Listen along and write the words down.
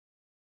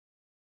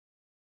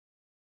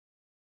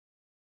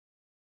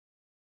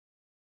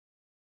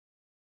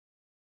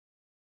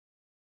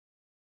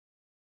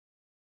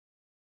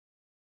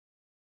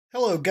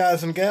Hello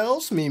guys and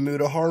gals, me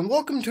Mudahar, and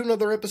welcome to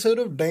another episode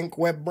of Dank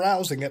Web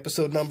Browsing,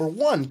 episode number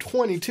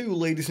 122,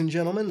 ladies and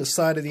gentlemen, the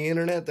side of the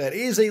internet that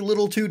is a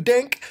little too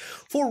dank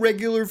for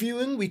regular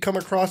viewing. We come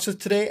across it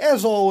today,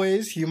 as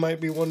always. You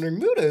might be wondering,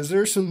 Muda, is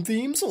there some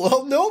themes?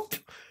 Well, nope.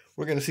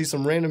 We're going to see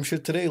some random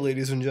shit today,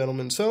 ladies and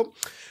gentlemen. So,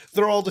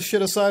 throw all the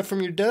shit aside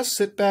from your desk,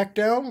 sit back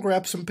down,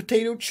 grab some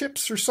potato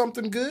chips or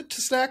something good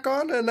to snack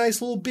on, a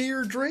nice little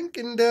beer drink,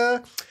 and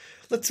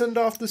let's end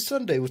off this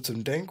Sunday with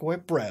some dank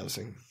web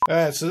browsing.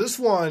 Alright, so this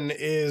one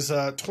is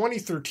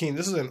 2013.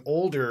 This is an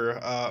older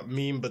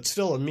meme, but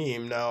still a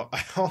meme. Now,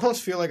 I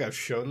almost feel like I've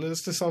shown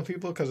this to some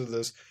people because of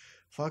this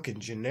fucking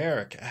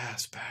generic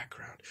ass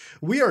background.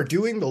 We are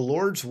doing the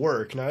Lord's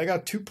work. Now, I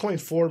got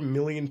 2.4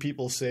 million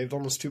people saved,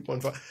 almost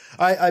 2.5.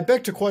 I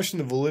beg to question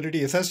the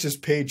validity. If that's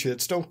just page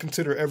hits, don't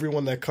consider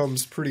everyone that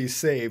comes pretty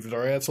saved,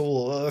 alright?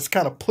 That's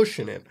kind of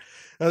pushing it.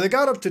 Now, they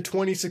got up to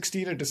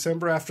 2016 in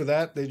December. After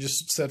that, they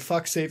just said,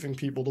 fuck saving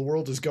people, the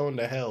world is going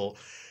to hell.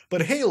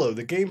 But Halo,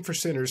 the game for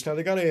sinners, now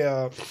they got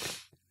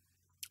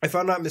if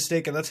I'm not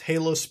mistaken, that's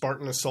Halo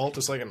Spartan Assault.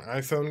 It's like an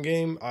iPhone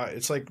game.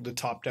 It's like the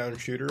top-down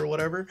shooter or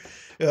whatever.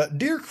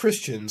 Dear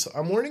Christians,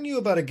 I'm warning you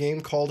about a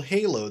game called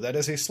Halo that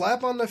is a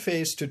slap on the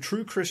face to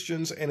true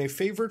Christians and a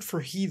favorite for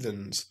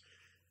heathens.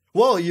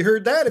 Well, you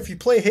heard that. If you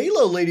play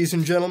Halo, ladies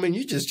and gentlemen,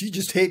 you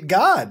just hate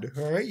God.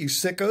 All right, you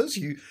sickos.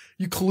 You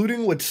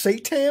colluding with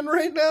Satan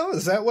right now?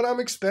 Is that what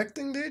I'm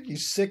expecting, dude? You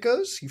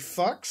sickos? You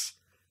fucks?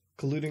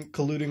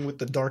 Colluding with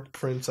the Dark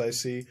Prince, I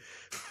see.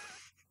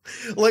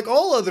 Like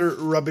all other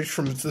rubbish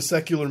from the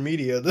secular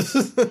media, this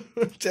is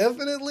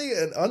definitely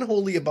an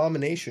unholy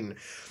abomination.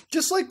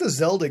 Just like the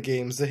Zelda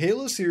games, the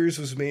Halo series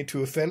was made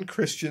to offend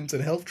Christians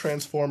and help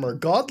transform our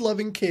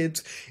God-loving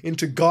kids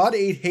into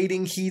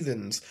God-hating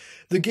heathens.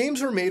 The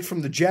games were made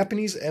from the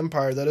Japanese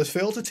Empire that has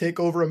failed to take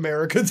over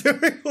America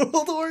during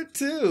World War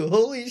II.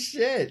 Holy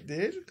shit,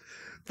 dude.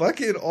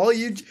 Fucking all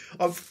you...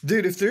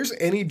 dude, if there's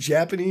any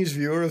Japanese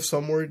viewer of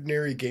Some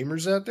Ordinary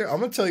Gamers out there, I'm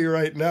gonna tell you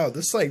right now,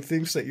 this site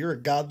thinks that you're a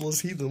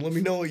godless heathen. Let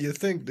me know what you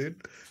think,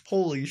 dude.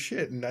 Holy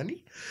shit,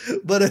 nani?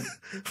 But,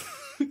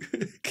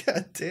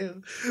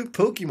 goddamn.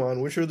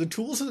 Pokemon, which are the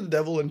tools of the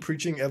devil in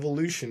preaching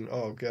evolution.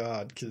 Oh,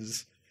 God,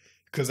 because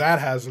that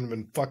hasn't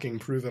been fucking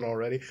proven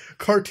already.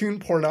 Cartoon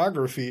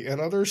pornography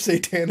and other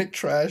satanic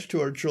trash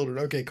to our children.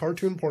 Okay,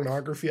 cartoon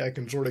pornography I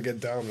can sort of get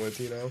down with,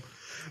 you know?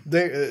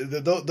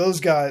 Those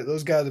guys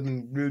have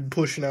been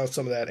pushing out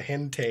some of that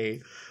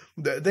hentai.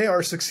 They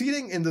are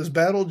succeeding in this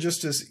battle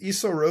just as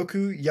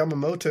Isoroku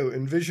Yamamoto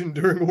envisioned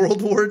during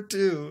World War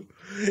II.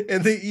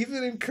 And they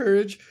even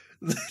encourage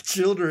the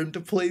children to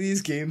play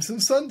these games in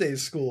Sunday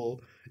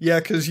school.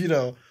 Yeah, because, you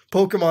know,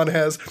 Pokemon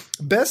has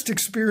best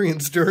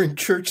experience during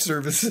church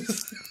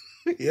services.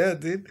 Yeah,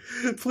 dude.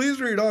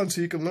 Please read on so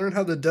you can learn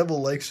how the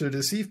devil likes to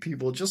deceive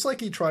people, just like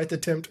he tried to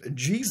tempt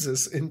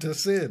Jesus into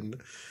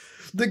sin.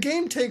 The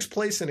game takes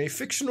place in a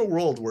fictional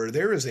world where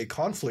there is a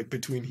conflict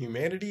between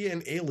humanity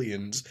and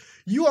aliens.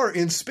 You are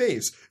in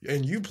space,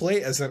 and you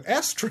play as an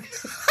astronaut.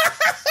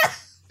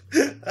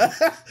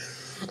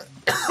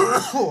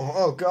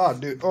 Oh, God,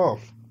 dude. Oh,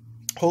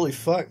 holy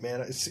fuck, man.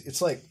 It's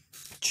like,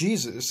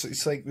 Jesus.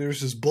 It's like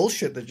there's this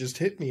bullshit that just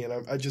hit me,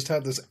 and I just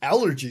have this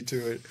allergy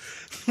to it.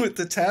 With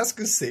the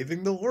task of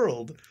saving the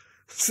world.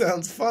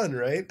 Sounds fun,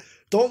 right?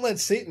 Don't let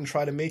Satan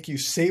try to make you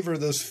savor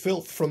this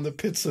filth from the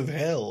pits of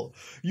hell.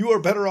 You are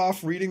better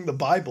off reading the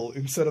Bible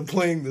instead of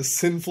playing the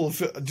sinful...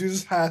 Dude,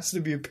 this has to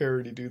be a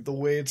parody, dude. The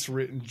way it's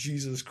written,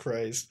 Jesus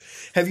Christ.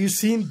 Have you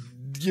seen,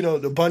 you know,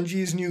 the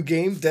Bungie's new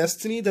game,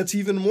 Destiny? That's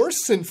even more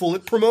sinful.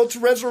 It promotes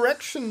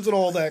resurrections and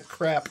all that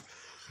crap.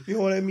 You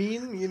know what I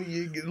mean?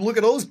 You look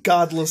at those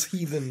godless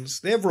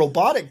heathens. They have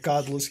robotic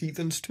godless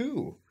heathens,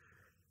 too.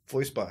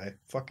 Voiced by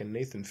fucking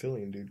Nathan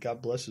Fillion, dude.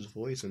 God bless his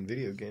voice in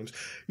video games.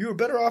 You are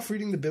better off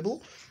reading the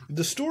Bible.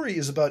 The story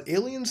is about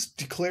aliens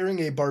declaring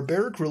a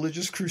barbaric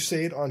religious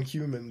crusade on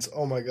humans.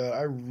 Oh my god,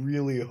 I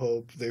really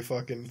hope they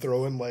fucking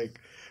throw in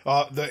like,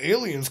 the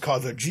aliens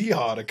cause a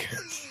jihad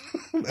against.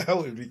 That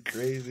would be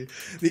crazy.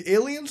 The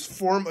aliens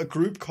form a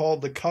group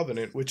called the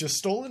Covenant, which is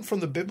stolen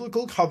from the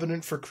biblical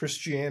covenant for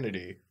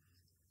Christianity.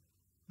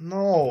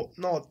 No,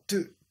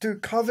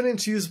 dude,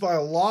 Covenant's used by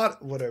a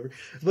lot, whatever.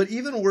 But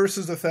even worse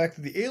is the fact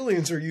that the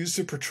aliens are used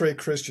to portray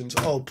Christians.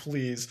 Oh,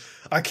 please.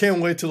 I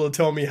can't wait till they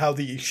tell me how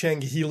the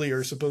Shangheili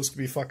are supposed to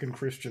be fucking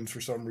Christians for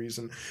some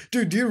reason.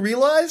 Dude, do you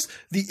realize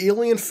the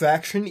alien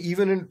faction,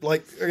 even in,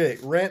 like, okay,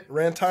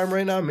 rant time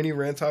right now, mini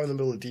rant time in the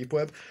middle of deep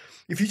web.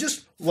 If you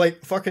just,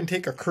 like, fucking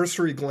take a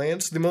cursory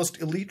glance, the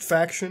most elite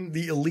faction,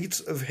 the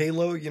elites of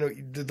Halo, you know,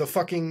 the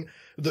fucking...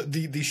 The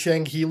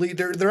Shangheili,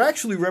 they're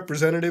actually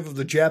representative of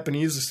the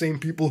Japanese, the same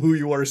people who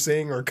you are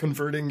saying are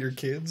converting your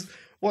kids.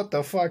 What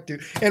the fuck,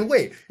 dude? And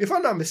wait, if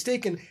I'm not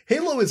mistaken,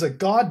 Halo is a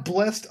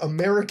God-blessed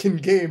American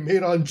game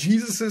made on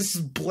Jesus'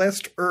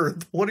 blessed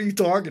earth. What are you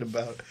talking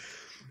about?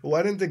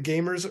 Why didn't the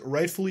gamers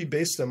rightfully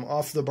base them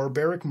off the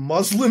barbaric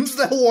Muslims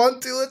that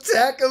want to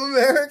attack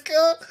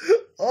America?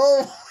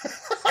 Oh,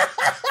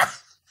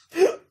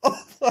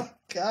 oh my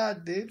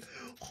god, dude.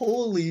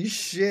 Holy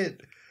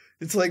shit.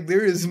 It's like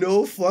there is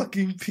no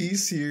fucking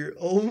peace here.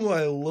 Oh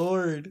my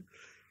lord.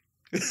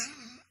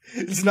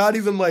 It's not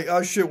even like,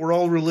 oh shit, we're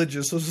all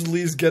religious. Let's just at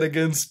least get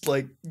against,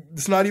 like,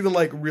 it's not even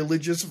like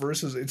religious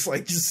versus, it's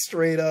like just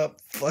straight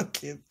up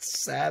fucking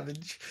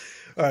savage.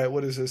 Alright,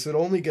 what is this? It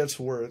only gets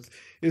worse.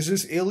 Is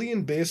this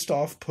alien based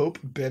off Pope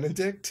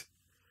Benedict?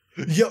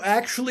 Yo,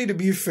 actually, to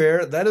be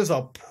fair, that is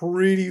a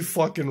pretty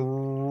fucking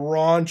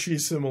raunchy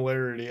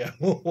similarity. I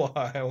won't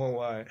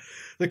lie.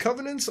 The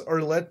Covenants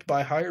are led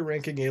by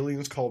higher-ranking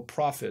aliens called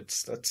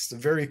prophets. That's a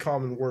very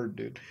common word,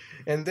 dude.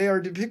 And they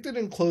are depicted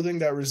in clothing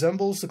that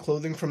resembles the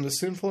clothing from the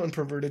sinful and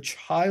perverted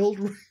child...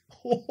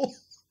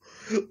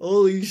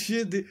 Holy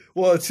shit. Dude.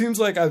 Well, it seems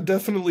like I've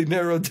definitely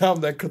narrowed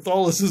down that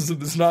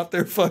Catholicism is not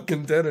their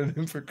fucking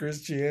demonym for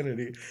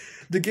Christianity.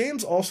 The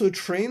games also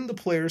train the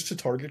players to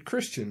target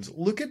Christians.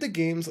 Look at the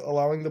games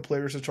allowing the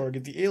players to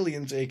target the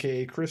aliens,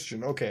 aka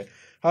Christian. Okay,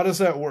 how does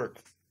that work?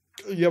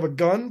 You have a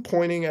gun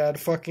pointing at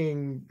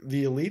fucking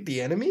the elite, the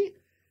enemy?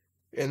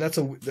 And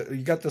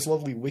you got this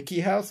lovely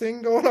WikiHow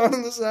thing going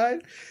on the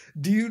side.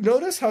 Do you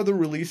notice how the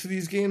release of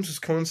these games has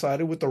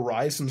coincided with the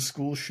rise in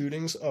school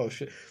shootings? Oh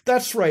shit.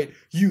 That's right,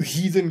 you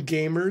heathen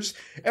gamers.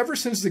 Ever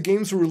since the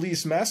games were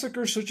released,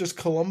 massacres such as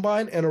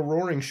Columbine and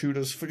Roaring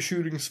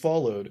shootings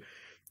followed.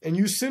 And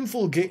you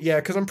sinful yeah,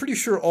 because I'm pretty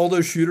sure all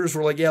those shooters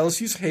were like, yeah,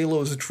 let's use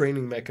Halo as a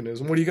training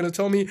mechanism. What are you going to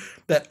tell me?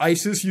 That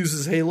ISIS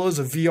uses Halo as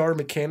a VR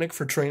mechanic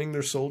for training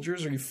their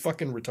soldiers? Are you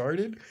fucking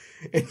retarded?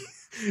 And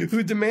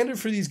who demanded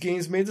for these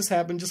games made this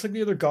happen just like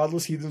the other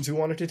godless heathens who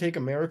wanted to take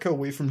America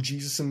away from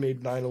Jesus and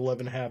made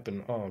 9/11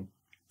 happen. Oh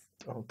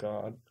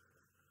God.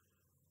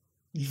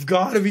 You've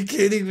got to be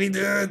kidding me,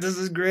 dude. This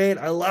is great.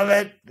 I love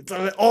it.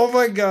 Oh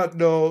my God.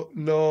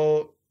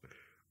 No.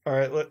 All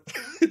right,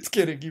 it's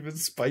getting even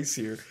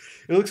spicier.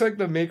 It looks like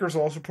the makers are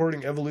all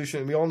supporting evolution,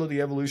 and we all know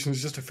the evolution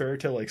is just a fairy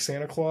tale like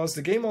Santa Claus.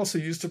 The game also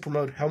used to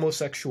promote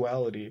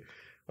homosexuality.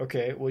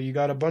 Okay, well, you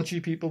got a bunch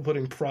of people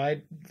putting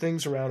pride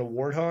things around a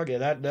warthog. Yeah,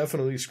 that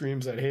definitely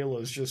screams that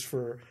Halo's just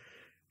for.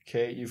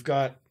 Okay, you've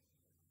got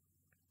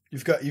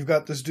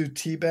this dude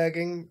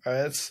teabagging.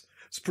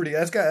 It's pretty.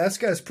 That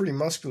guy's pretty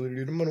muscular,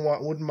 dude.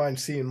 Wouldn't mind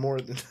seeing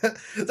more than that.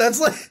 That's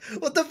like,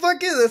 what the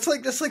fuck is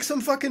it? That's like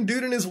some fucking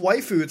dude and his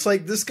waifu. It's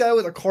like this guy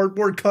with a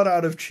cardboard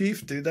cutout of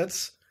Chief, dude.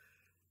 That's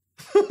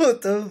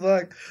what the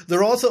fuck? There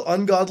are also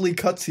ungodly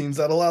cutscenes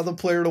that allow the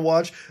player to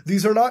watch.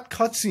 These are not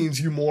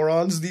cutscenes, you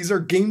morons. These are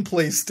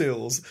gameplay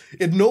stills.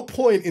 At no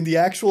point in the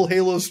actual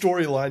Halo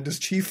storyline does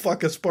Chief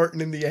fuck a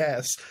Spartan in the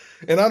ass.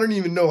 And I don't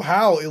even know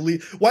how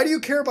elite. Why do you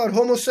care about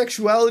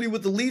homosexuality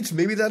with elites?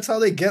 Maybe that's how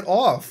they get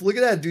off. Look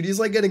at that, dude. He's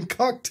like getting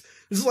cucked.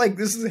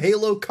 This is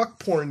Halo cuck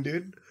porn,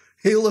 dude.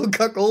 Halo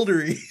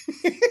cuckoldery.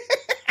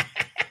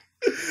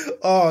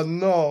 Oh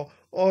no.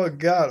 Oh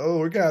God. Oh,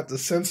 we're gonna have to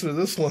censor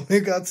this one. They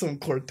got some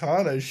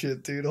Cortana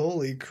shit, dude.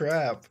 Holy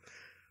crap.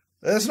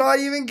 That's not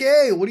even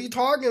gay. What are you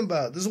talking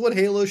about? This is what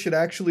Halo should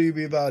actually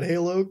be about.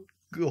 Halo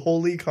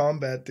holy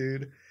combat,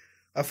 dude.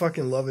 I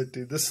fucking love it,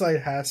 dude. This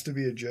site has to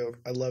be a joke.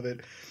 I love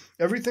it.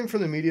 Everything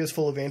from the media is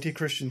full of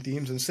anti-Christian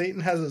themes, and Satan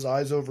has his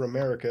eyes over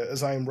America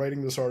as I am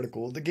writing this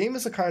article. The game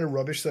is the kind of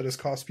rubbish that has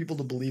caused people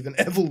to believe in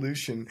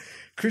evolution.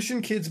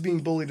 Christian kids being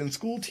bullied in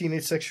school,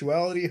 teenage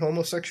sexuality,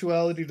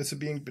 homosexuality,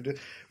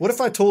 What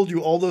if I told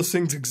you all those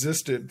things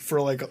existed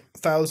for like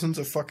thousands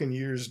of fucking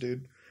years,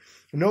 dude?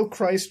 No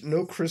Christ,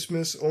 no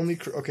Christmas, only...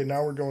 Okay,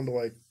 now we're going to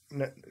like...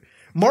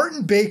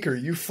 Martin Baker,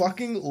 you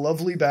fucking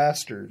lovely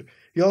bastard.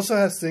 He also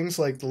has things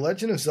like The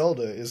Legend of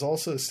Zelda is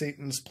also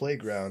Satan's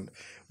playground.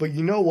 But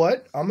you know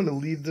what? I'm going to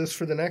leave this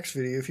for the next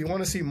video. If you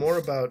want to see more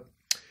about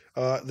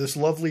this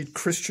lovely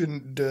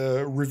Christian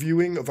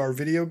reviewing of our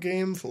video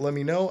games, let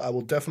me know. I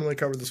will definitely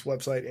cover this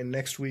website in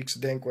next week's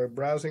Dank Web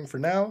Browsing. For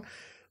now,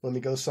 let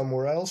me go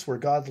somewhere else where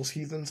godless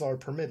heathens are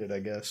permitted, I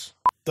guess.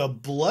 The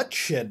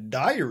Bloodshed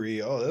Diary.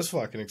 Oh, that's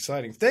fucking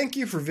exciting. Thank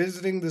you for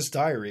visiting this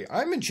diary.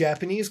 I'm a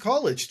Japanese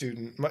college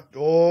student.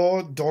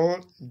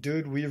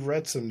 Dude, we've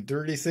read some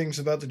dirty things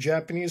about the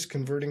Japanese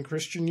converting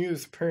Christian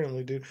youth,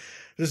 apparently, dude.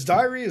 This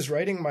diary is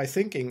writing my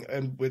thinking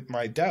and with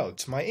my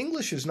doubts. My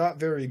English is not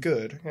very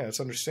good. Yeah, it's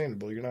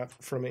understandable. You're not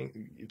from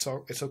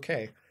it's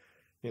okay.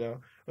 You know?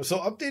 So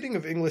updating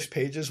of English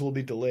pages will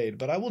be delayed,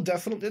 but I will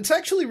definitely... It's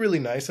actually really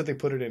nice that they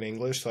put it in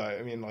English, so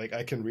I mean, like,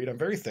 I can read. I'm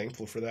very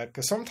thankful for that,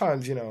 because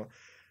sometimes, you know...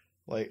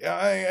 Like,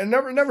 I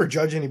never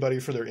judge anybody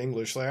for their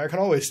English. Like, I can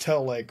always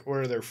tell, like,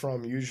 where they're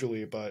from,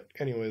 usually. But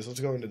anyways,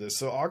 let's go into this.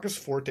 So,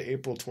 August 4th to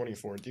April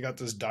 24th, you got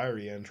this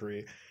diary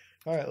entry.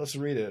 All right, let's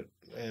read it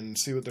and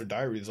see what their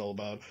diary is all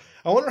about.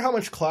 I wonder how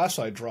much class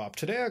I dropped.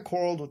 Today I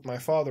quarreled with my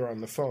father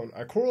on the phone.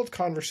 I quarreled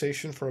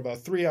conversation for about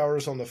 3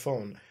 hours on the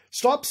phone.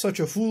 Stop such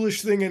a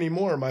foolish thing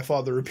anymore, my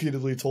father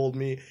repeatedly told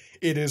me.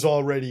 It is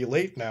already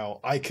late now.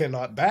 I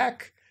cannot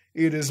back.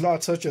 It is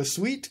not such a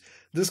sweet...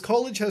 This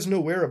college has no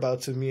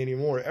whereabouts of me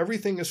anymore.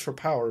 Everything is for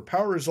power.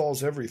 Power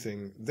resolves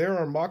everything. There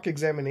are mock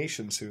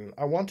examinations soon.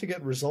 I want to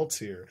get results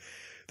here.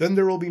 Then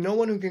there will be no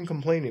one who can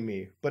complain to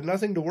me. But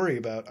nothing to worry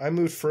about. I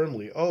moved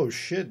firmly. Oh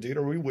shit, dude.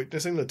 Are we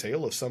witnessing the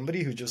tale of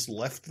somebody who just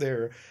left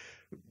their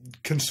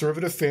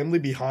conservative family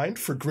behind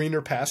for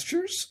greener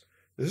pastures?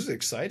 This is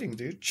exciting,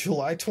 dude.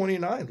 July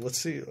 29th. Let's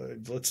see.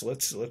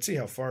 Let's see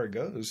how far it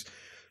goes.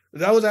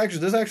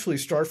 This actually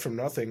start from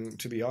nothing,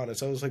 to be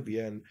honest. That was like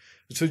the end.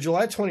 So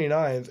July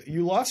 29th,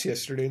 you lost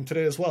yesterday and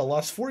today as well.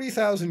 Lost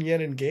 40,000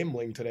 yen in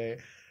gambling today.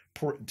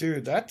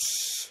 Dude,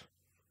 that's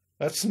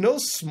no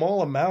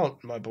small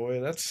amount, my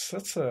boy. That's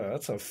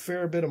a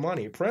fair bit of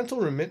money. Parental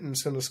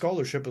remittance and the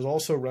scholarship has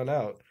also run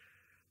out.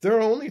 There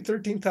are only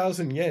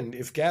 13,000 yen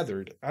if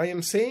gathered. I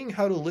am saying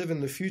how to live in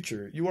the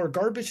future. You are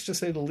garbage to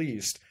say the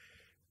least.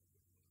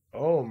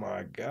 Oh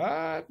my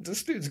god,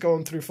 this dude's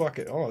going through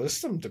fucking. Oh, this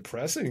is some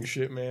depressing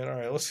shit, man. All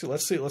right,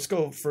 let's see. Let's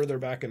go further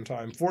back in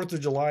time. 4th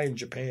of July in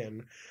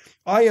Japan.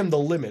 I am the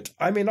limit.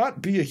 I may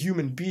not be a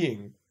human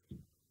being,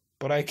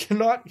 but I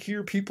cannot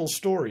hear people's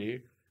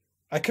story.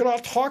 I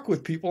cannot talk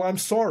with people. I'm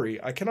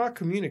sorry. I cannot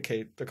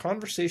communicate. The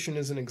conversation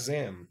is an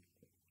exam.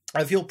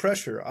 I feel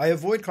pressure. I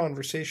avoid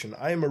conversation.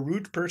 I am a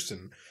rude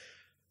person.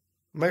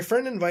 My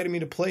friend invited me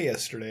to play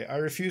yesterday. I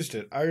refused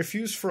it. I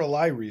refused for a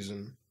lie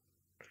reason,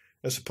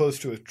 as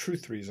opposed to a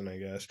truth reason, I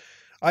guess.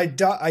 I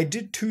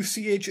did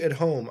 2CH at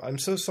home. I'm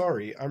so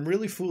sorry. I'm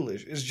really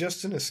foolish. It's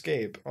just an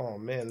escape. Oh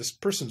man, this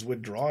person's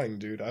withdrawing,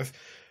 dude.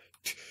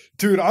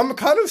 Dude, I'm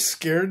kind of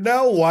scared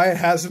now why it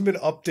hasn't been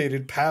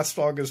updated past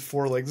August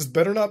 4. Like, this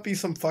better not be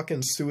some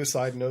fucking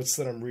suicide notes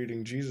that I'm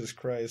reading. Jesus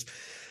Christ.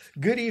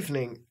 Good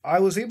evening. I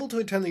was able to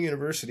attend the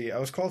university. I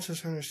was called to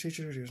a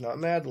teacher. He was not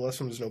mad. The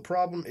lesson was no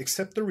problem.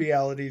 Accept the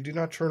reality. Do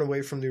not turn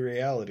away from the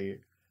reality.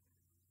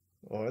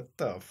 What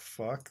the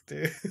fuck,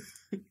 dude?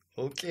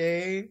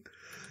 Okay.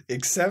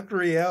 Accept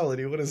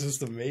reality. What is this,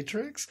 the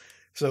Matrix?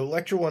 So,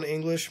 Lecture 1,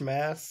 English,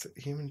 Math,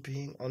 Human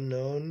Being,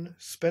 Unknown.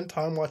 Spend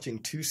time watching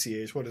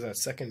 2CH. What is that,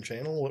 second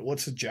channel?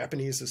 What's the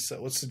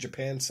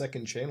Japan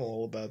second channel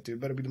all about,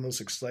 dude? Better be the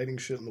most exciting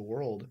shit in the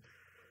world.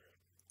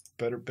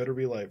 Better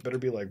be like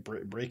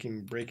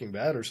Breaking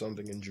Bad or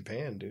something in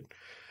Japan, dude.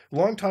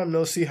 Long time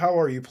no see. How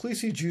are you?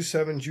 Please see June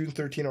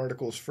 13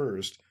 articles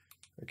first.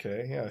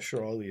 Okay, yeah,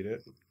 sure, I'll eat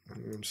it.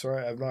 I'm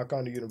sorry, I've not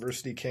gone to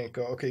university, can't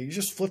go. Okay, you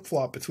just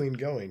flip-flop between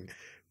going.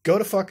 Go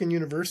to fucking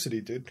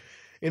university, dude.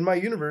 In my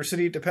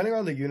university, depending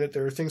on the unit,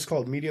 there are things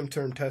called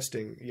medium-term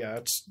testing. Yeah,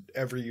 it's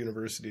every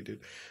university, dude.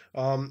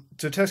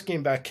 To test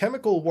game back,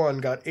 Chemical 1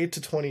 got 8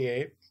 to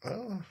 28.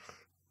 Oh,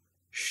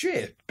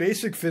 shit.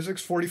 Basic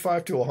Physics,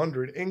 45 to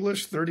 100.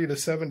 English, 30 to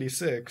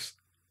 76.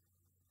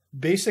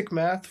 Basic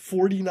Math,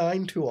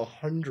 49 to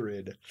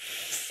 100.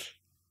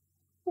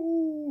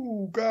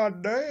 Ooh,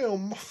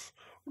 goddamn.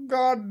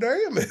 God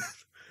damn it.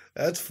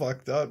 That's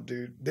fucked up,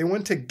 dude. They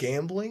went to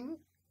gambling?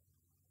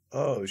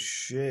 Oh,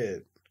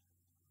 shit.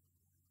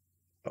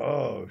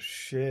 Oh,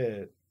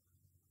 shit.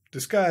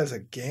 This guy has a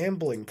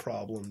gambling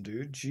problem,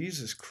 dude.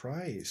 Jesus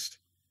Christ.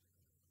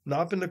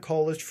 Not been to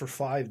college for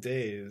 5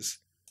 days.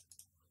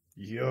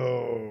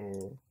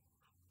 Yo.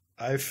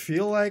 I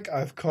feel like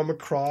I've come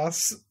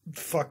across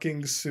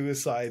fucking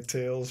suicide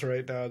tales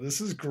right now.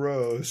 This is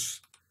gross.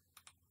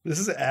 This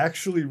is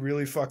actually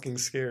really fucking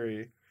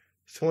scary.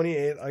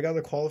 28, I got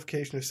the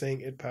qualification of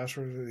saying it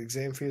password. The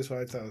exam fee is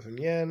 5,000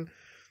 yen.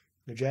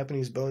 The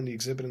Japanese bone, the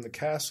exhibit in the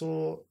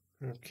castle.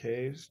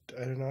 Okay,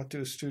 I did not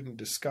do a student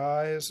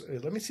disguise.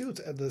 Let me see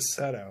what's at the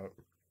set out.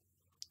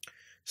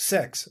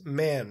 Sex,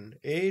 man,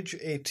 age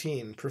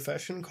 18,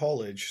 profession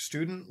college,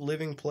 student,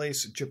 living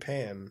place,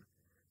 Japan.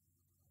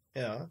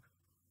 Yeah.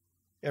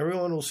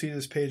 Everyone will see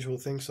this page will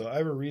think so. I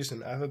have a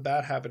reason. I have a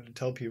bad habit to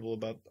tell people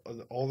about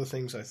all the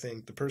things I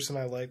think. The person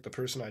I like, the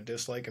person I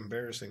dislike,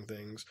 embarrassing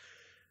things.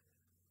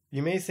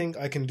 You may think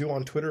I can do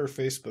on Twitter or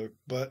Facebook,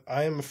 but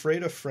I am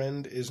afraid a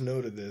friend is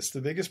no to this. The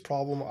biggest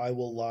problem, I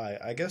will lie.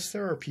 I guess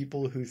there are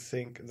people who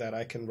think that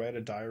I can write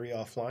a diary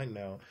offline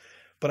now,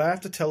 but I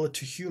have to tell it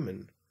to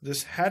human.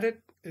 This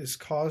habit is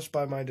caused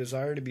by my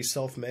desire to be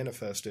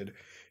self-manifested.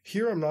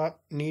 Here I'm not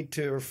need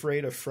to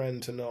afraid a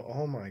friend to know.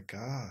 Oh my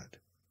god.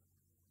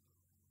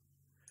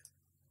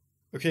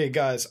 Okay,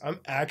 guys,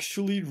 I'm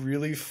actually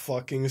really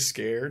fucking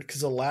scared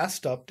because the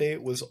last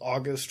update was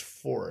August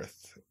 4th.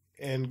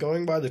 And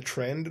going by the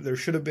trend, there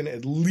should have been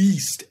at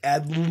least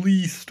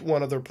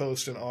one other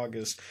post in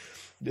August.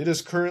 It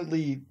is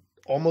currently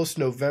almost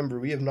November.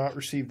 We have not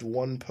received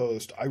one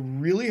post. I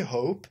really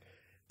hope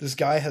this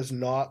guy has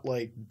not,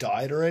 like,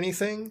 died or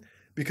anything.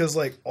 Because,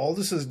 like, all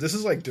this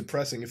is, like,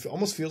 depressing. It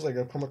almost feels like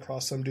I've come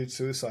across some dude's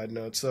suicide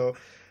note. So,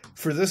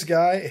 for this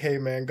guy, hey,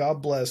 man,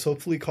 God bless.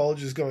 Hopefully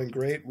college is going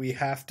great. We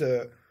have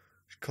to...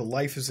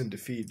 Life is in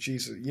defeat.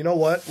 Jesus. You know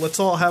what? Let's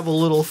all have a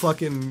little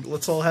fucking...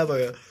 Let's all have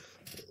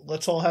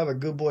a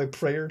good boy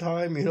prayer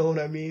time, you know what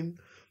I mean?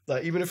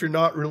 Like, even if you're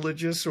not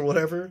religious or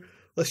whatever,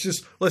 let's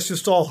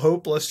just all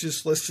hope. Let's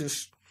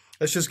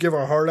just give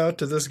our heart out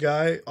to this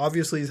guy.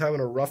 Obviously, he's having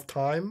a rough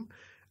time,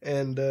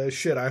 and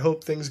shit, I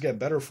hope things get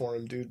better for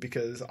him, dude,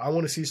 because I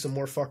want to see some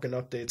more fucking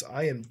updates.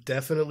 I am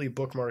definitely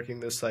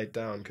bookmarking this site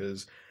down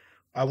because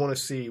I want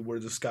to see where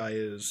this guy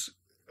is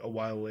a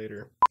while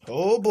later.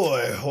 Oh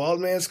boy,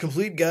 Wild Man's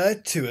Complete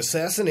Guide to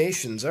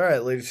Assassinations.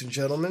 Alright, ladies and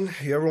gentlemen,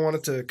 you ever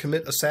wanted to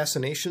commit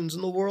assassinations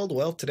in the world?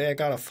 Well, today I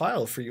got a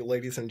file for you,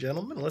 ladies and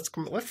gentlemen. Let's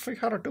see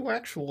how to do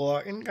actual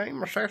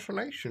in-game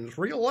assassinations,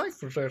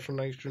 real-life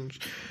assassinations.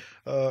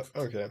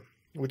 Okay.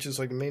 Which is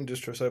like the main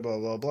distro site, blah,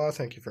 blah, blah.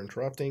 Thank you for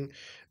interrupting.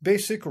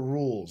 Basic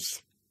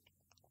rules.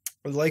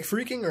 Like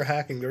phreaking or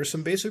hacking, there are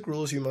some basic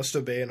rules you must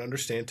obey and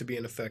understand to be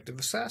an effective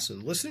assassin.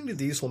 Listening to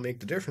these will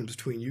make the difference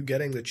between you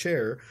getting the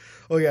chair.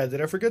 Oh yeah,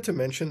 did I forget to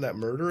mention that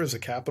murder is a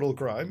capital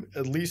crime?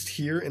 At least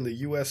here in the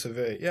US of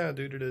A. Yeah,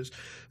 dude, it is.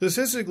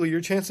 Statistically,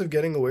 your chance of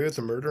getting away with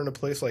a murder in a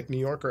place like New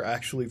York are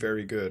actually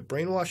very good.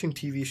 Brainwashing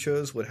TV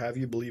shows would have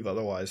you believe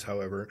otherwise,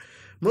 however.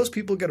 Most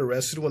people get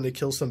arrested when they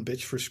kill some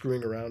bitch for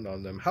screwing around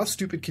on them. How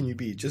stupid can you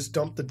be? Just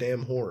dump the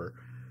damn whore.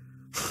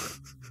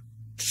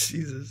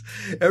 Jesus.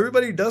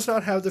 Everybody does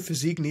not have the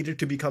physique needed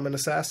to become an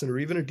assassin or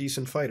even a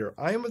decent fighter.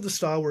 I am of the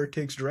style where it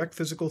takes direct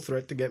physical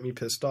threat to get me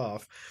pissed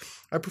off.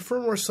 I prefer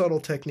more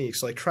subtle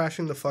techniques, like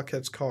trashing the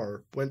fuckhead's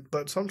car,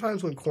 but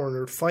sometimes when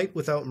cornered, fight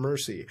without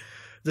mercy.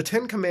 The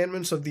 10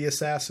 Commandments of the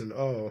Assassin.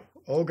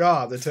 Oh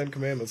God, the 10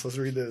 Commandments. Let's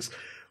read this.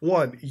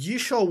 1. Ye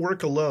shall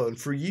work alone,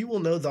 for ye will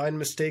know thine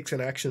mistakes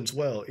and actions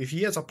well. If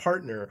ye has a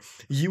partner,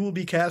 ye will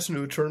be cast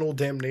into eternal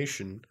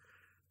damnation.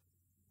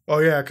 Oh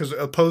yeah, because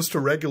opposed to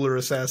regular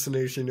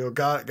assassination,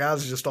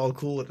 God's just all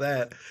cool with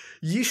that.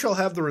 Ye shall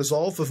have the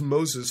resolve of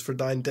Moses, for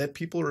thine dead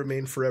people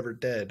remain forever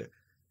dead.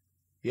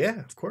 Yeah,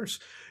 of course.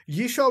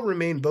 Ye shall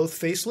remain both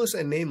faceless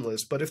and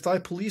nameless, but if thy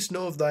police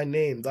know of thy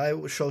name,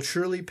 thou shalt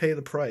surely pay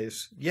the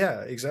price.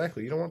 Yeah,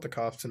 exactly. You don't want the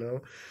cops to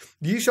know.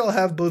 Ye shall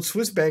have both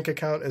Swiss bank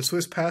account and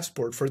Swiss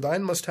passport, for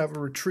thine must have a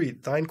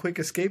retreat. Thine quick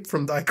escape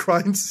from thy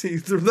crime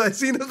scene, from thy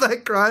scene of thy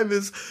crime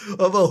is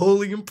of a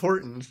holy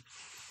importance.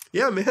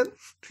 Yeah, man.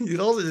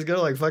 You'd also just go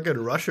to like fucking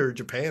Russia or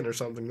Japan or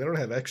something. They don't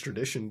have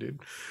extradition, dude.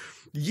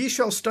 Ye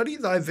shall study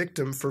thy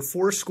victim for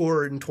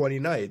 80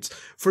 nights.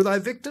 For thy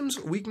victim's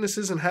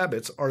weaknesses and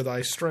habits are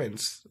thy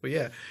strengths. But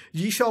yeah.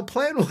 Ye shall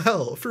plan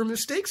well, for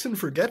mistakes and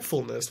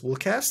forgetfulness will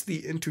cast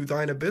thee into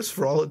thine abyss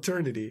for all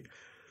eternity.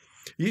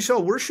 Ye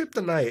shall worship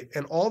the night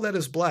and all that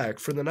is black,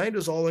 for the night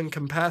is all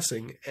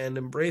encompassing and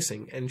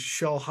embracing, and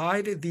shall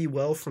hide thee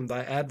well from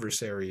thy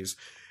adversaries.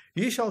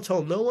 Ye shall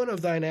tell no one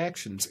of thine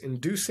actions,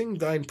 inducing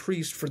thine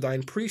priest, for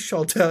thine priest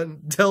shall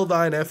tell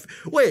thine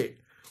Wait,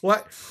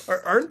 what?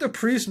 Aren't the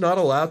priests not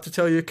allowed to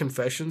tell your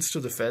confessions to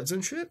the feds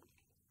and shit?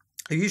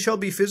 Ye shall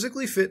be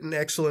physically fit in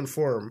excellent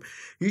form.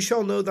 Ye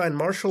shall know thine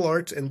martial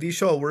arts, and thee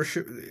shall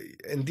worship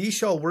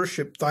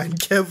thine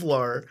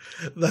Kevlar.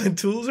 Thine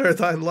tools are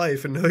thine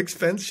life, and no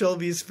expense shall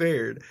be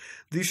spared.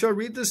 Thee shall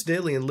read this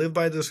daily and live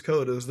by this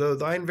code, as though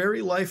thine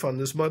very life on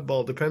this mud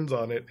ball depends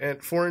on it,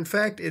 and for in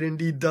fact it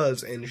indeed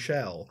does and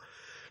shall.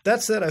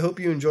 That said, I hope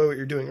you enjoy what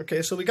you're doing.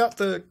 Okay, so we got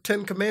the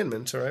 10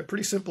 Commandments, all right?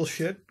 Pretty simple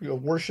shit.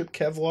 Worship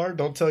Kevlar,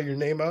 don't tell your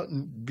name out,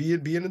 and be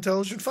an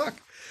intelligent fuck.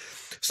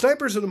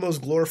 Snipers are the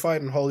most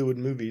glorified in Hollywood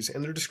movies,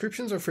 and their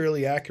descriptions are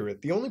fairly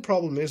accurate. The only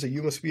problem is that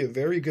you must be a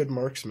very good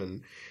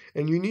marksman,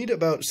 and you need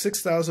about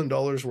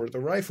 $6,000 worth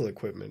of rifle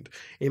equipment.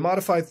 A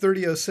modified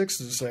 30-06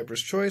 is a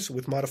sniper's choice,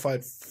 with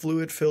modified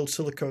fluid-filled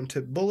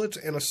silicone-tipped bullets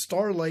and a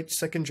Starlight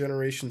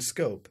second-generation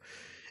scope.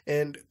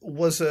 And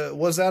was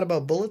that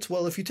about bullets?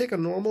 Well, if you take a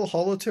normal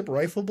hollow-tip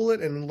rifle bullet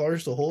and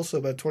enlarge the hole so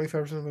about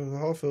 25% of the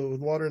hole filled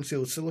with water and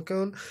sealed with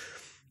silicone,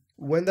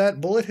 when that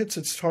bullet hits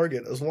its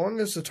target, as long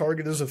as the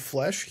target is of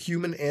flesh,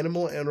 human,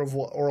 animal,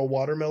 or a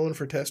watermelon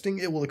for testing,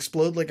 it will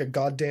explode like a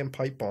goddamn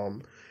pipe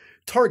bomb.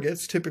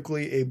 Targets,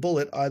 typically a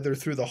bullet either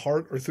through the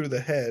heart or through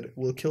the head,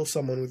 will kill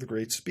someone with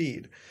great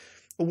speed.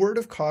 A word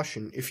of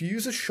caution, if you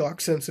use a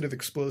shock-sensitive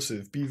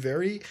explosive, be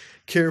very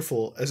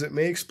careful as it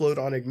may explode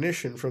on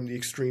ignition from the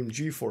extreme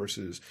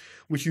G-forces,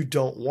 which you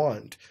don't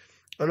want.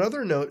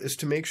 Another note is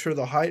to make sure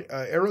the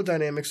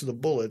aerodynamics of the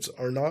bullets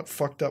are not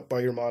fucked up by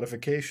your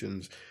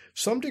modifications.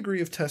 Some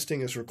degree of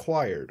testing is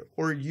required,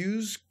 or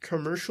use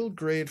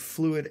commercial-grade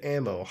fluid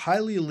ammo.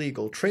 Highly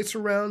illegal. Tracer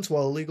rounds,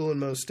 while illegal in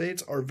most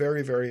states, are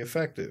very, very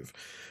effective.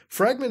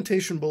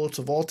 Fragmentation bullets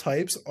of all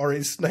types are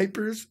a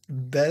sniper's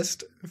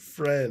best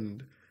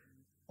friend.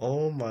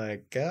 Oh my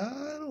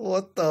god,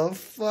 what the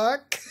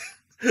fuck?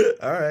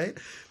 Alright.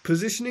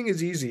 Positioning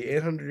is easy.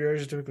 800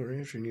 yards is typical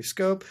range for a new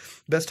scope.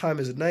 Best time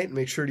is at night.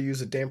 Make sure to use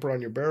a damper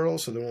on your barrel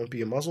so there won't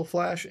be a muzzle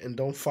flash, and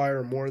don't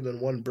fire more than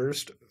one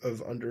burst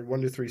of under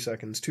 1 to 3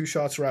 seconds. 2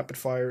 shots rapid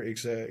fire.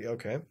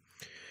 Okay.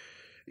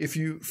 If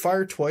you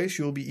fire twice,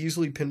 you will be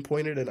easily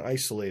pinpointed and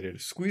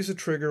isolated. Squeeze the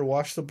trigger,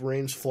 watch the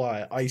brains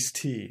fly. Iced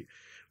tea.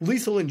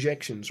 Lethal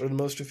injections are the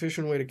most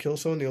efficient way to kill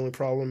someone. The only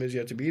problem is you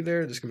have to be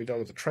there. This can be done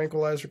with a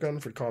tranquilizer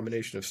gun for a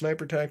combination of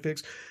sniper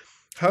tactics.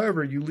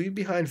 However, you leave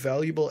behind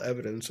valuable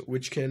evidence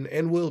which can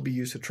and will be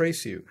used to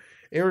trace you.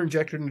 Air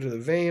injected into the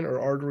vein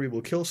or artery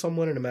will kill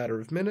someone in a matter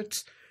of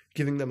minutes,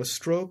 giving them a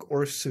stroke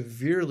or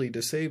severely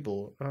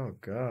disable. Oh,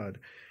 God.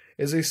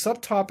 As a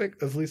subtopic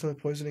of lethal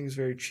poisoning is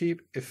very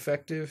cheap,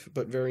 effective,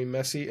 but very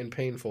messy and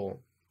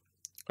painful.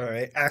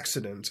 Alright,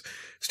 accidents.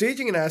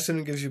 Staging an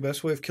accident gives you the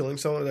best way of killing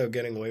someone without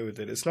getting away with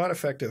it. It's not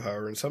effective,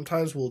 however, and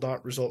sometimes will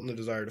not result in the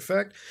desired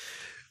effect.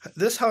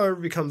 This, however,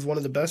 becomes one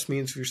of the best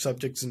means for your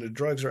subjects into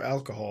drugs or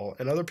alcohol,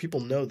 and other people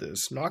know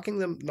this.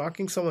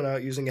 Knocking someone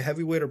out using a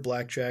heavyweight or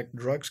blackjack,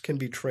 drugs can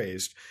be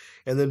traced,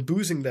 and then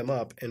boozing them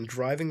up and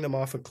driving them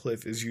off a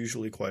cliff is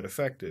usually quite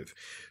effective.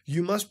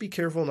 You must be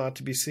careful not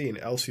to be seen,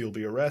 else you'll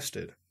be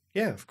arrested.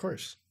 Yeah, of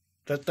course.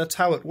 That's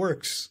how it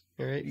works.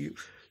 All right, you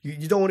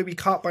don't want to be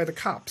caught by the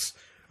cops.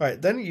 All right,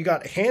 then you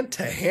got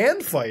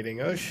hand-to-hand fighting.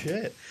 Oh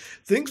shit,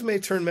 things may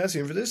turn messy,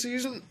 and for this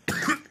reason,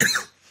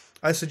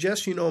 I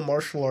suggest you know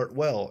martial art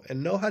well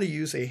and know how to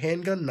use a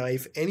handgun,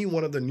 knife, any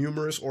one of the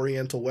numerous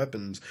oriental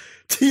weapons.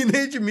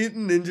 Teenage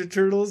Mutant Ninja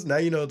Turtles, now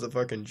you know it's a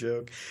fucking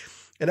joke.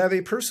 And have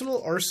a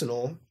personal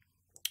arsenal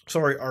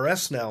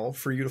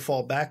for you to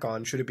fall back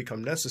on should it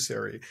become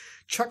necessary.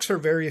 Chucks are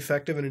very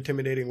effective and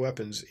intimidating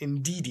weapons,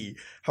 indeedy.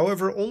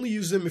 However, only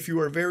use them if you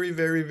are very,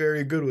 very,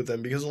 very good with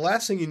them, because the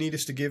last thing you need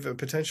is to give a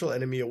potential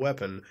enemy a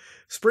weapon.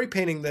 Spray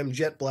painting them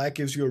jet black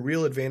gives you a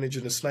real advantage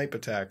in a snipe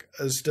attack,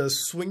 as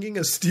does swinging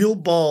a steel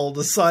ball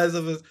the size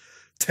of a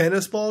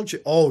tennis ball.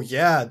 Oh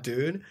yeah,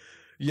 dude.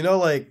 You know,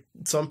 like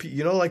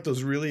like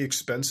those really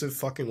expensive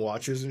fucking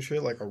watches and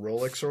shit, like a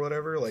Rolex or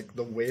whatever, like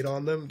the weight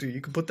on them, dude,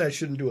 you can put that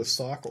shit into a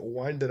sock,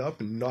 wind it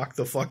up, and knock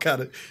the fuck out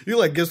of it. You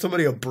like give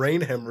somebody a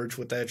brain hemorrhage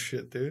with that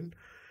shit, dude.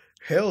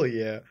 Hell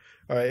yeah.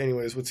 All right,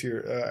 anyways, what's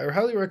here? I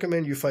highly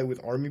recommend you fight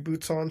with army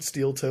boots on,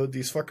 steel-toed.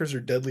 These fuckers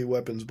are deadly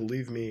weapons,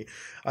 believe me.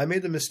 I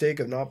made the mistake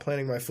of not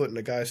planting my foot in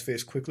a guy's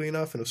face quickly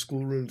enough in a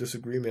schoolroom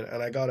disagreement,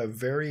 and I got a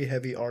very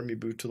heavy army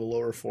boot to the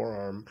lower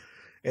forearm.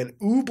 And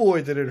ooh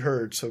boy did it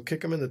hurt, so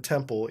kick him in the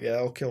temple. Yeah,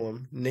 I'll kill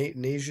him.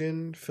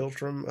 Nasian,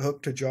 Filtrum,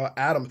 hook to jaw,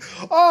 Adam.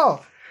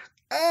 Oh!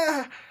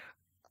 Ah!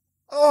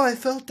 Oh, I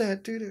felt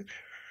that, dude.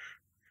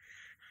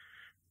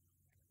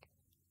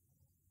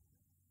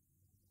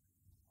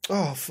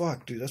 Oh,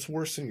 fuck, dude, that's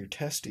worse than your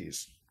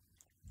testes.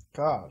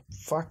 God,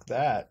 fuck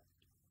that.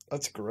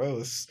 That's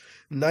gross.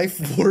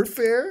 Knife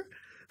warfare?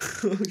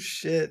 Oh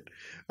shit.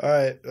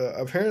 Alright,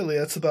 apparently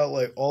that's about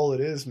like all it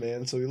is,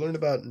 man. So we learned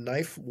about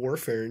knife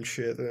warfare and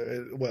shit.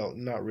 Well,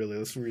 not really.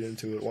 Let's read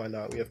into it. Why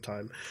not? We have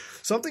time.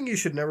 Something you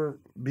should never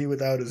be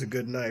without is a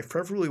good knife,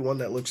 preferably one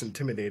that looks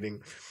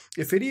intimidating.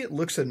 If idiot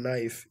looks a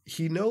knife,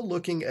 he no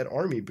looking at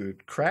army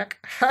boot.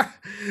 Crack? Ha!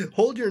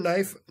 Hold your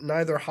knife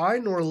neither high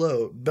nor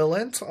low.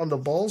 Belent on the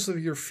balls of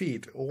your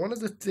feet. One of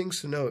the things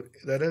to note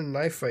that in a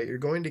knife fight, you're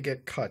going to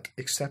get cut.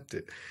 Accept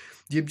it.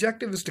 The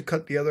objective is to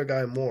cut the other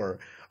guy more.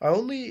 I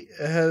only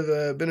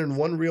have been in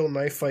one real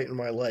knife fight in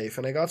my life,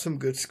 and I got some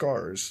good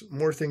scars.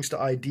 More things to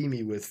ID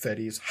me with,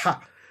 fetties.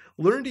 Ha!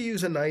 Learn to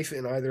use a knife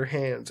in either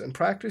hands, and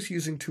practice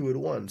using two at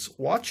once.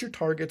 Watch your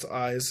target's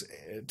eyes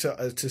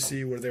to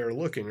see where they are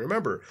looking.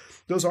 Remember,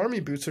 those army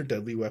boots are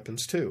deadly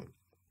weapons too.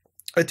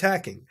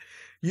 Attacking.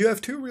 You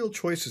have two real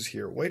choices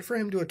here. Wait for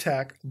him to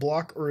attack,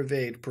 block or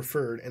evade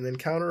preferred, and then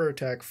counter or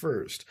attack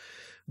first.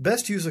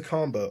 Best use a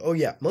combo. Oh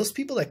yeah, most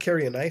people that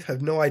carry a knife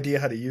have no idea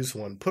how to use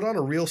one. Put on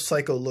a real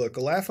psycho look,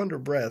 laugh under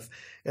breath,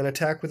 and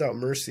attack without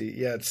mercy.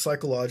 Yeah,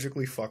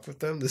 psychologically fuck with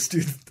them. This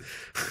dude...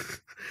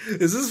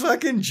 Is this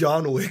fucking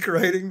John Wick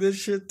writing this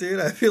shit, dude?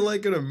 I feel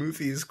like in a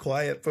movie he's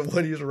quiet, but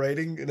when he's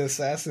writing an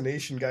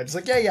assassination guide, he's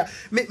like, yeah,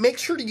 make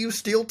sure to use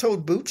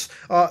steel-toed boots,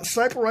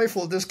 sniper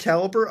rifle of this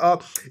caliber,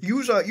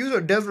 use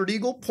a Desert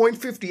Eagle,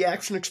 .50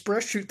 Action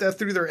Express, shoot that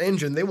through their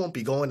engine. They won't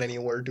be going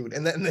anywhere, dude.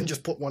 And then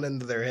just put one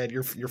into their head.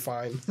 You're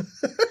fine.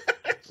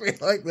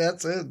 Like,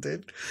 that's it,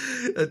 dude.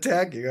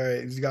 Attacking. All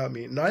right, he's got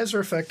me. Knives are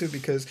effective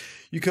because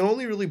you can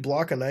only really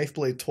block a knife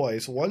blade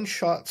twice. One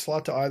shot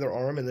slot to either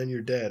arm and then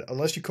you're dead,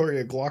 unless you carry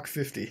a Glock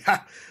 50.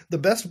 Ha! The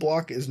best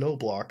block is no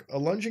block. A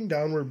lunging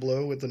downward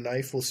blow with the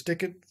knife will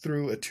stick it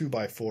through a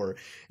 2x4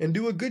 and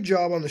do a good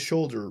job on the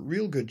shoulder.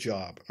 Real good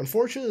job.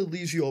 Unfortunately, it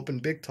leaves you open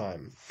big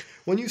time.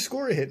 When you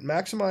score a hit,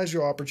 maximize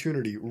your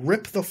opportunity.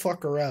 Rip the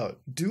fucker out.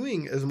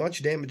 Doing as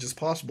much damage as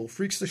possible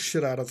freaks the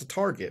shit out of the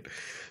target,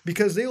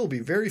 because they will be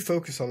very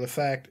focused on the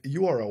fact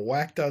you are a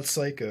whacked out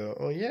psycho.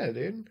 Oh yeah,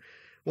 dude.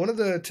 One of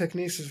the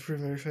techniques is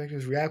very effective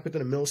is react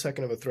within a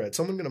millisecond of a threat.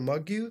 Someone going to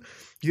mug you,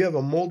 you have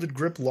a molded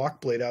grip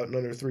lock blade out in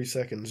under 3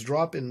 seconds.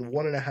 Drop in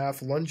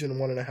 1.5, lunge in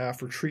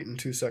 1.5, retreat in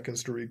 2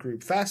 seconds to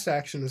regroup. Fast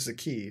action is the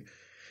key.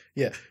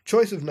 Yeah,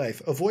 choice of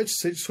knife. Avoid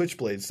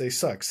switchblades. They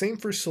suck. Same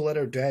for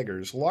stiletto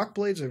daggers. Lock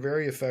blades are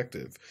very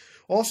effective.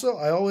 Also,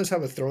 I always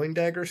have a throwing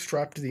dagger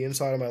strapped to the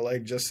inside of my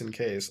leg just in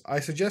case. I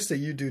suggest that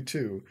you do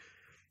too.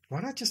 Why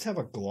not just have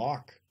a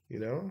Glock? You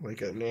know,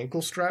 like an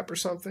ankle strap or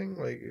something?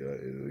 Like,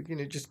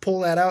 just pull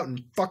that out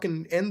and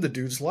fucking end the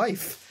dude's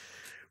life.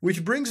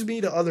 Which brings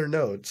me to other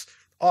notes.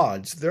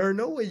 Odds. There are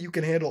no way you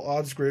can handle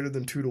odds greater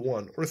than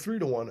 2-1 or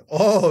 3-1.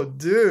 Oh,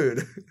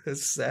 dude.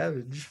 That's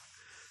savage.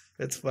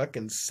 That's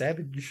fucking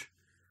savage.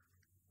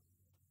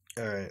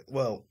 All right.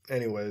 Well,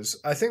 anyways,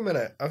 I think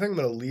I'm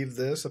gonna leave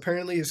this.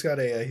 Apparently, he's got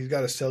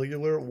a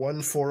cellular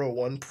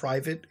 1401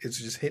 private.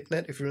 It's just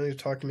HitNet. If you really need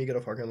to talk to me, get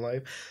a fucking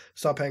life.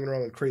 Stop hanging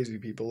around with crazy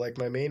people. Like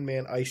my main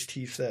man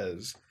Ice-T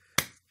says.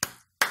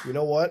 You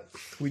know what?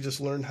 We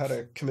just learned how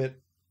to commit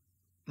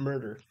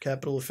murder,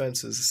 capital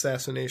offenses,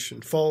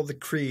 assassination. Follow the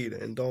creed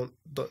and don't.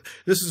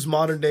 This is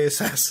modern day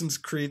Assassin's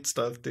Creed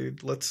stuff,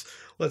 dude. Let's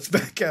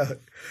back out.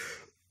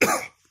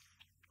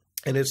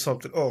 And it's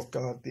something. Oh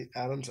God, the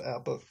Adam's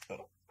apple.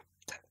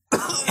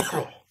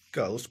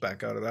 God, let's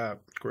back out of that.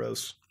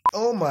 Gross.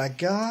 Oh my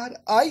God,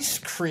 ice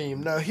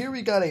cream. Now here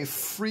we got a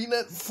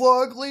Freenet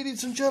vlog,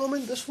 ladies and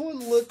gentlemen. This one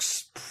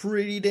looks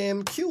pretty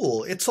damn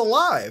cool. It's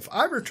alive.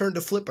 I returned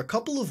to Flip a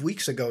couple of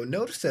weeks ago.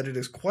 Notice that it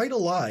is quite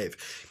alive.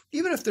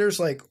 Even if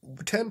there's like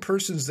 10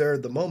 persons there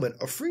at the moment,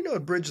 a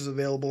Freenode bridge is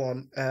available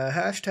on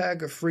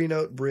hashtag a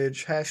Freenode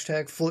bridge,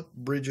 hashtag Flip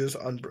bridges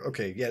on.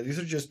 Okay, yeah, these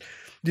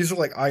are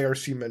like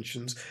IRC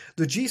mentions.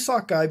 The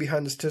GSOC guy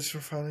behind this test for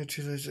finally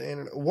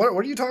what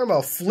are you talking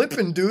about?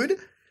 Flipping, dude?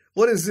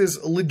 What is this?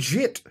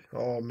 Legit.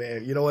 Oh,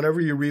 man. You know, whenever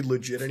you read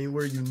legit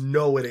anywhere, you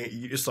know it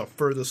ain't. It's the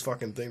furthest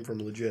fucking thing from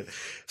legit.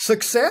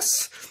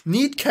 Success?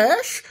 Need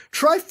cash?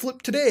 Try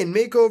Flip today and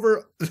make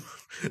over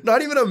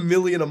not even $1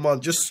 million a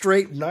month. Just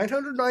straight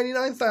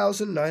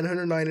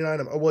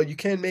 $999,999. Well, you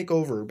can make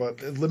over, but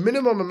the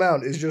minimum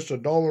amount is just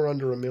 $1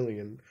 under $1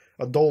 million.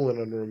 $1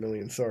 under $1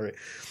 million, sorry.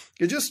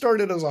 It just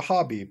started as a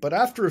hobby, but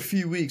after a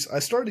few weeks, I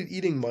started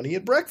eating money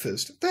at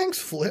breakfast. Thanks,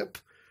 Flip.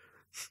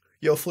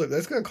 Yo, Flip,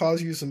 that's going to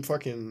cause you some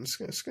fucking...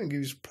 It's going to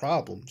give you some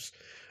problems.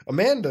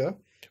 Amanda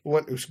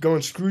was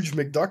going Scrooge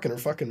McDuck in her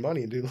fucking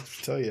money, dude, let me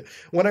tell you.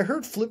 When I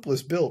heard Flip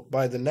was built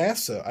by the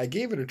NASA, I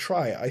gave it a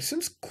try. I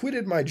since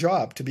quitted my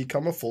job to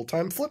become a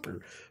full-time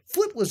flipper.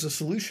 Flip was the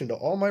solution to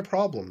all my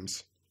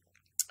problems.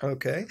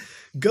 Okay.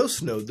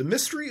 Ghost Node, the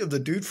mystery of the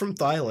dude from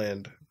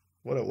Thailand.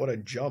 What a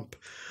jump.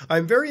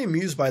 I'm very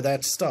amused by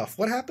that stuff.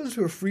 What happens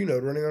to a free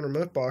node running on a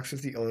remote box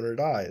if the owner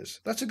dies?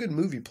 That's a good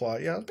movie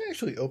plot. Yeah, let me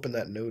actually open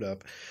that node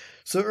up.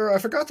 So I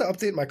forgot to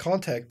update my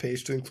contact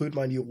page to include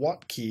my new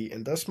WIKI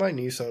and thus my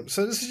new So this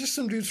is just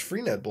some dude's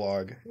Freenet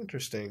blog.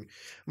 Interesting.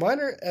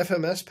 Minor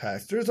FMS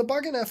packs. There's a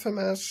bug in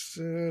FMS.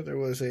 There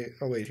was a...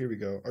 Oh, wait, here we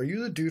go. Are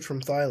you the dude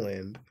from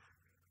Thailand?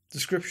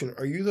 Description.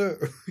 Are you the...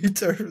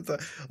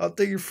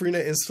 Update your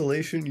Freenet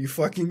installation, you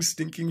fucking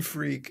stinking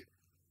freak.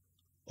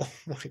 Oh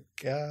my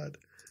God.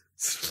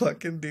 This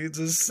fucking dude's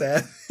a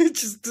savage,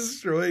 just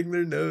destroying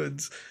their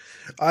nodes.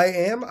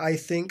 I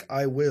think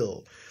I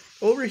will.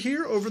 Over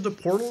here, over the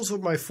portals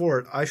of my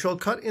fort, I shall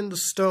cut in the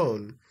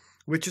stone,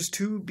 which is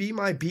to be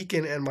my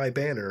beacon and my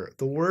banner,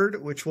 the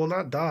word which will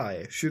not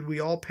die, should we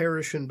all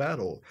perish in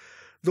battle.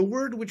 The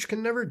word which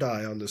can never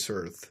die on this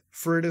earth,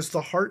 for it is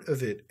the heart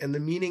of it, and the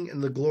meaning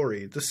and the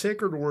glory, the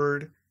sacred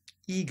word,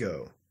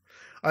 ego.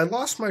 I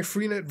lost my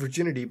Freenet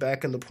virginity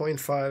back in the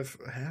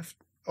 0.5...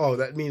 Oh,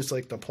 that means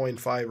like the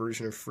 0.5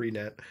 version of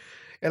Freenet.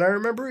 And I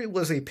remember it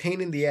was a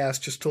pain in the ass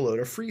just to load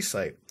a free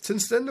site.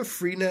 Since then, the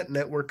Freenet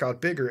network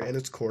got bigger and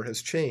its core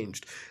has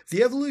changed.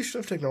 The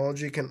evolution of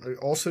technology can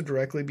also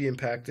directly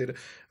impact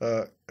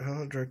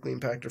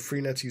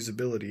Freenet's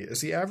usability,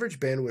 as the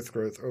average bandwidth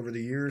growth over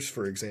the years,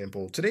 for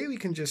example. Today, we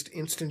can just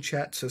instant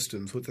chat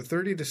systems with a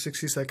 30 to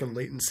 60 second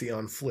latency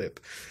on Flip.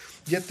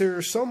 Yet there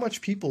are so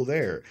much people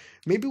there.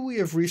 Maybe we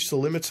have reached the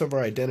limits of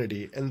our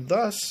identity, and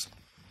thus...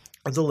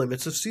 the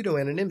limits of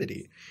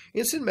pseudo-anonymity.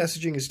 Instant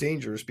messaging is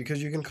dangerous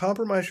because you can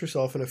compromise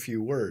yourself in a few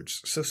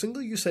words, so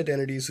single-use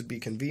identities would be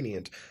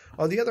convenient.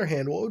 On the other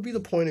hand, what would be the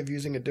point of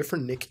using a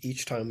different nick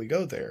each time we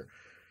go there?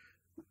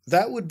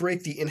 That would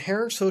break the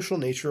inherent social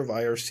nature of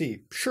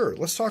IRC. Sure,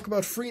 let's talk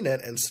about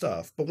Freenet and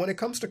stuff, but when it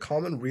comes to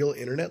common real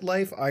internet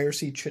life,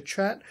 IRC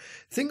chit-chat,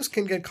 things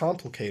can get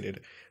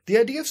complicated. The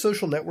idea of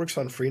social networks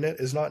on Freenet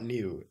is not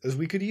new, as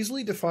we could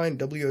easily define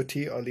WOT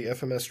on the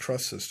FMS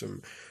trust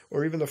system,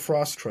 or even the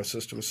Frost trust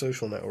system of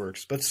social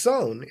networks. But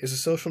Zone is a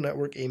social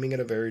network aiming at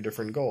a very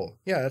different goal.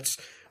 Yeah,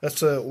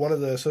 that's one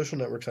of the social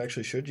networks I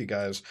actually showed you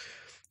guys.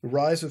 The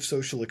rise of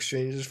social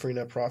exchanges,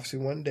 Freenet prophecy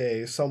one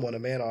day, someone, a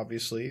man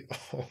obviously.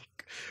 Oh,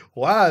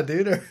 wow,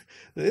 dude,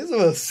 this is the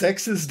most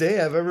sexist day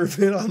I've ever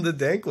been on the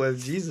dank web.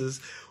 Jesus.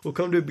 We'll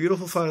come to a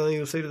beautiful final and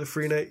you'll say to the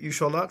Freenet, you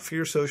shall not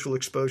fear social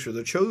exposure.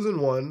 The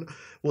chosen one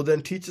will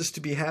then teach us to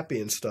be happy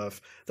and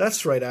stuff.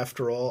 That's right,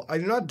 after all. I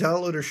do not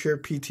download or share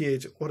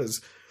PTH.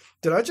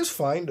 Did I just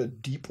find a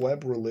deep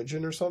web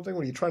religion or something?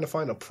 What, are you trying to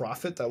find a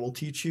prophet that will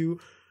teach you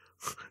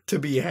to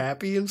be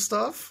happy and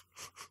stuff?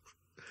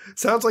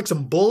 Sounds like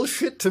some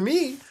bullshit to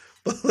me,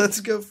 but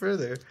let's go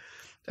further.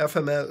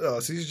 FMS, oh,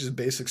 so these are just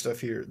basic stuff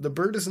here. The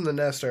bird is in the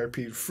nest, I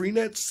repeat.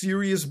 Freenet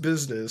serious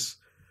business.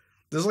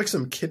 There's like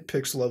some kit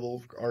pics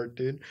level art,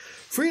 dude.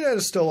 Freenet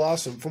is still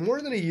awesome. For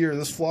more than a year,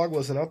 this vlog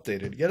wasn't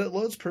updated, yet it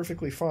loads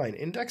perfectly fine.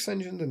 Index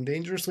engines and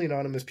dangerously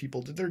anonymous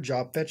people did their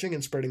job fetching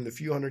and spreading the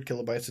few hundred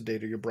kilobytes of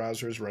data your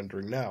browser is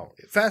rendering now.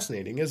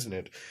 Fascinating, isn't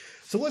it?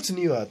 So what's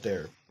new out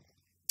there?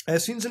 I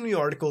have seen some new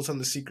articles on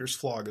the Seeker's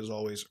Flog, as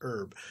always,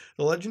 Herb.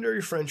 The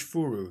legendary French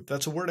Furu,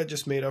 that's a word I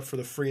just made up for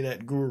the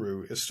Freenet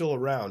guru, is still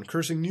around,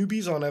 cursing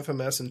newbies on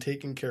FMS and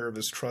taking care of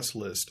his trust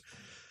list.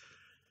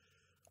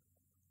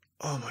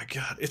 Oh my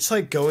God, it's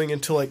like going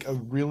into like a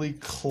really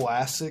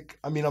classic,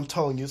 I mean, I'm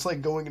telling you, it's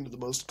like going into the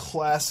most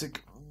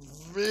classic,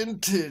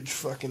 vintage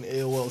fucking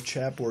AOL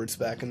chat boards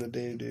back in the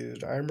day,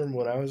 dude. I remember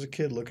when I was a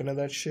kid looking at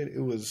that shit,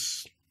 it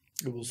was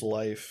It was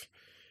life.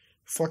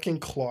 Fucking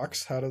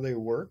clocks, how do they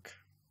work?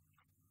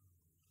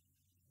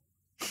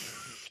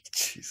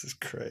 Jesus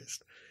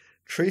Christ.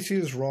 Tracy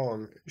is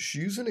wrong.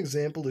 Use an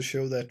example to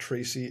show that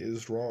Tracy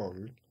is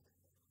wrong.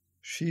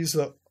 She's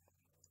a...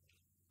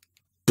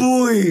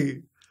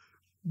 Boy!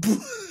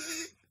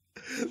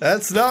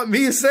 That's not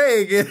me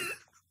saying it.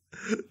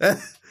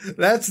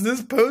 That's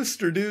this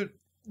poster, dude.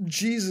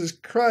 Jesus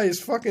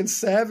Christ. Fucking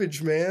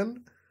savage,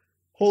 man.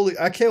 Holy,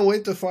 I can't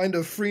wait to find a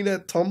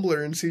Freenet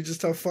Tumblr and see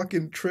just how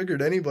fucking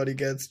triggered anybody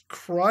gets.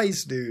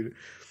 Christ, dude.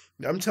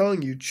 I'm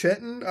telling you,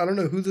 Chetan, I don't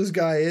know who this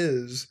guy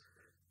is,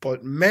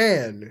 but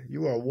man,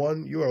 you are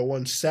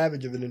one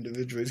savage of an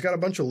individual. He's got a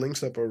bunch of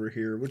links up over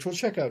here, which we'll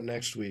check out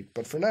next week.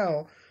 But for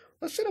now,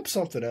 let's set up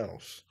something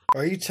else.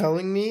 Are you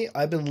telling me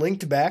I've been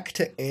linked back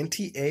to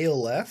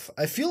anti-ALF?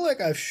 I feel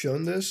like I've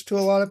shown this to a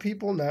lot of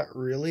people. Not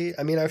really.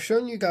 I mean, I've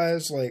shown you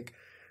guys, like,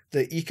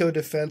 the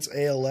eco-defense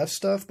ALF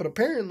stuff, but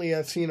apparently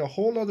I've seen a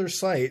whole nother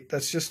site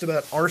that's just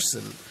about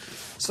arson.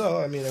 So,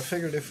 I mean, I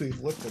figured if we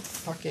looked at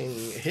fucking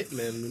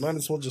hitmen, we might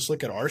as well just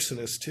look at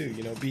arsonists too,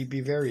 you know, be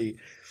very,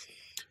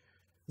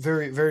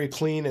 very, very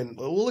clean, and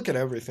we'll look at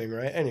everything,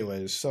 right?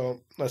 Anyways, so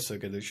let's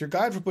look at this. Your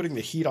guide for putting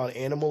the heat on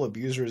animal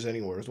abusers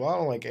anywhere. Well, I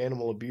don't like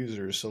animal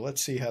abusers, so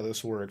let's see how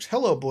this works.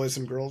 Hello, boys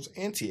and girls,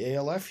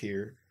 anti-ALF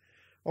here.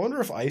 I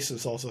wonder if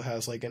ISIS also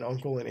has, like, an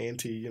uncle and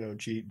auntie, you know,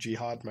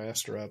 jihad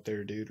master out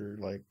there, dude, or,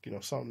 like, you know,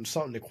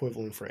 something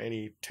equivalent for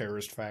any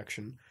terrorist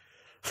faction.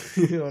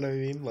 You know what I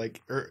mean? Like,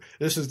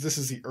 this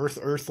is the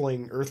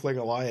Earthling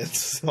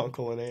Alliance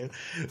uncle and aunt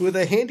with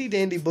a handy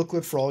dandy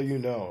booklet for all you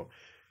know.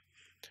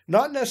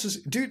 Not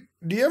necessarily, dude.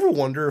 Do you ever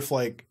wonder if,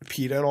 like,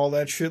 PETA and all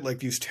that shit, like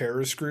these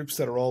terrorist groups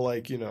that are all,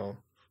 like, you know,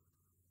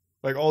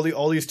 like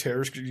all these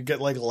terrorist groups, you get,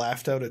 like,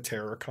 laughed out at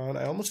TerrorCon?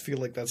 I almost feel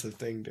like that's a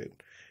thing, dude.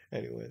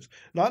 Anyways,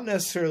 not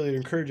necessarily to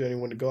encourage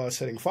anyone to go out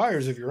setting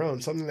fires of your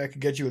own, something that could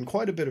get you in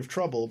quite a bit of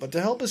trouble, but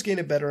to help us gain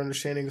a better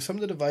understanding of some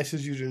of the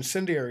devices used in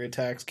incendiary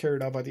attacks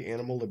carried out by the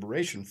Animal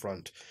Liberation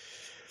Front.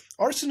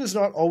 Arson is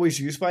not always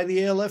used by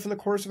the ALF in the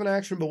course of an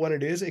action, but when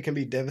it is, it can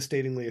be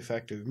devastatingly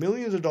effective.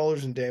 Millions of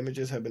dollars in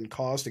damages have been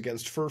caused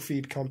against fur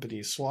feed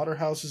companies,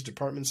 slaughterhouses,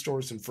 department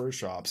stores, and fur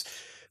shops,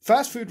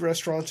 fast food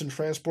restaurants, and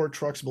transport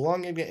trucks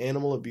belonging to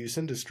animal abuse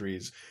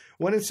industries.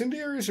 When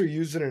incendiaries are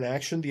used in an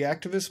action, the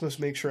activists must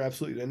make sure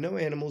absolutely that no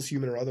animals,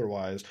 human or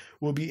otherwise,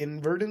 will be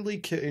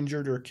inadvertently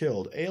injured or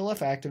killed. ALF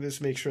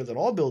activists make sure that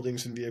all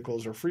buildings and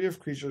vehicles are free of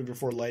creatures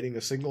before lighting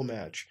a single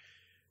match.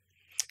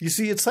 You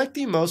see, it's like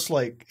the most,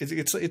 like,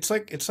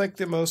 it's like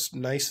the most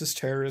nicest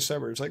terrorists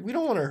ever. It's like, we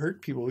don't want to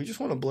hurt people. We just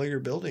want to blow your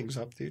buildings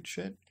up, dude.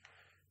 Shit.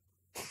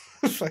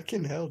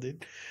 Fucking hell,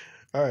 dude.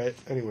 All right.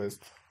 Anyways.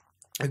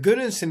 A good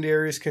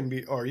incendiaries can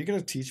be... Oh, are you going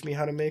to teach me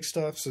how to make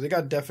stuff? So they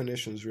got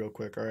definitions real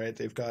quick, all right?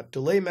 They've got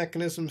delay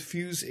mechanism,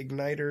 fuse,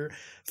 igniter,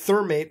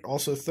 thermate,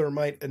 also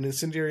thermite, an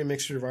incendiary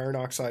mixture of iron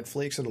oxide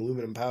flakes and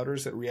aluminum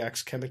powders that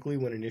reacts chemically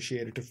when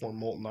initiated to form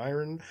molten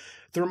iron.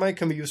 Thermite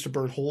can be used to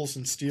burn holes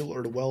in steel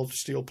or to weld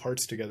steel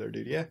parts together,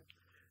 dude. Yeah?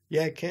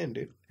 Yeah, it can,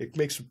 dude. It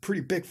makes a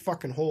pretty big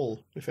fucking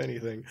hole, if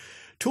anything.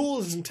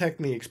 Tools and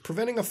techniques.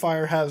 Preventing a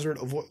fire hazard.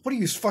 What are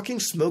you,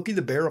 fucking Smokey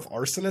the Bear of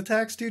arson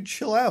attacks, dude?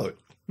 Chill out.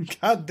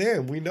 God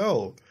damn, we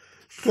know.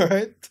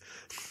 Alright?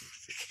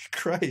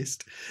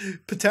 Christ.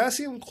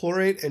 Potassium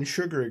chlorate and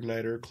sugar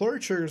igniter.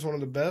 Chlorate sugar is one of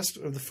the best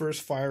of the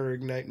first fire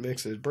ignite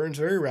mixes. Burns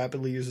very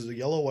rapidly, uses a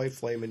yellow-white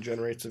flame, and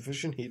generates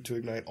sufficient heat to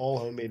ignite all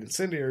homemade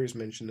incendiaries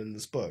mentioned in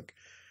this book.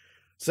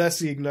 So that's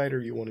the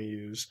igniter you want to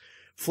use.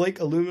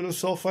 Flake aluminum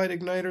sulfide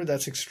igniter.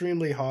 That's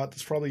extremely hot.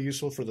 That's probably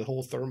useful for the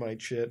whole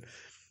thermite shit.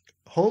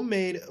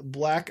 Homemade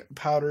black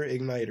powder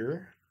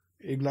igniter.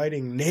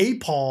 Igniting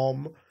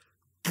napalm.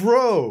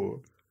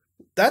 Bro,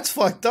 that's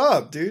fucked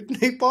up, dude.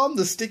 Napalm,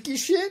 the sticky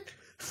shit?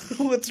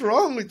 What's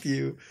wrong with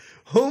you?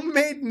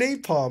 Homemade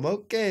napalm.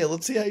 Okay,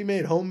 let's see how you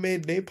made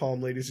homemade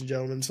napalm, ladies and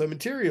gentlemen. So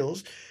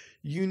materials,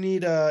 you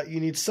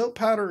need soap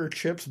powder or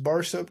chips.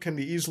 Bar soap can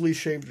be easily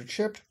shaved or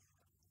chipped.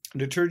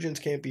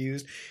 Detergents can't be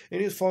used.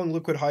 Any of the following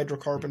liquid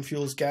hydrocarbon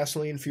fuels: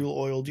 gasoline, fuel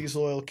oil,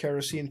 diesel oil,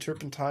 kerosene,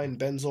 turpentine,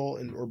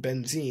 benzol, or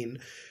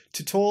benzene,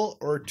 titol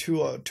or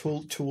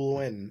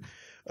toluene.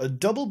 A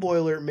double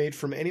boiler made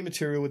from any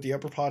material with the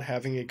upper pot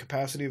having a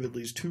capacity of at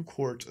least 2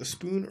 quarts, a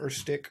spoon or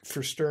stick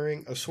for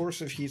stirring, a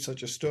source of heat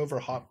such as stove or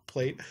hot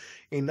plate,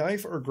 a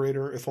knife or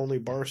grater if only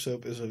bar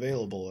soap is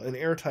available, an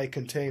airtight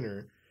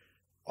container.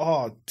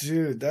 Oh,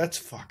 dude, that's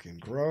fucking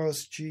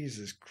gross.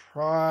 Jesus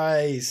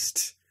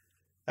Christ.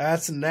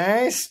 That's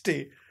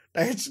nasty.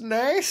 That's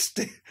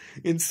nasty.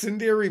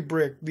 Incendiary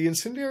brick. The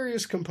incendiary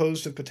is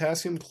composed of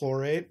potassium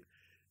chlorate,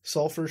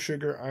 sulfur,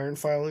 sugar, iron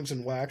filings,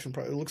 and wax, and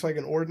it looks like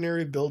an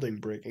ordinary building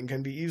brick and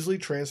can be easily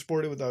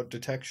transported without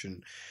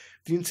detection.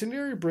 The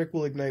incendiary brick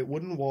will ignite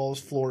wooden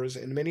walls, floors,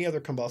 and many other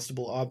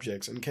combustible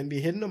objects, and can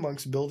be hidden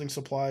amongst building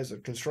supplies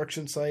at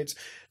construction sites.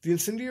 The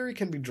incendiary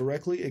can be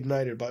directly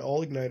ignited by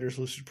all igniters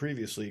listed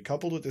previously,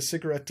 coupled with a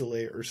cigarette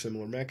delay or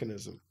similar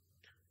mechanism.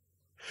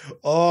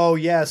 Oh,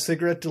 yeah,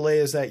 cigarette delay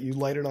is that you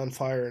light it on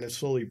fire and it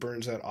slowly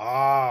burns out.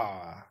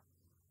 Ah.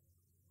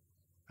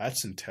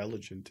 That's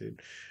intelligent,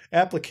 dude.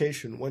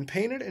 Application. When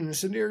painted an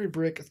incendiary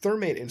brick,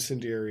 thermite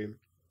incendiary.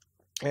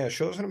 Yeah, it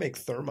shows how to make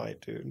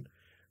thermite, dude.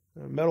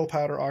 Metal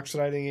powder,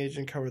 oxidizing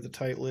agent, cover the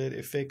tight lid.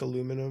 If fake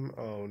aluminum.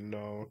 Oh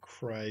no,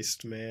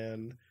 Christ,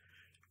 man.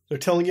 They're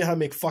telling you how to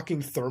make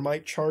fucking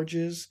thermite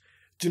charges.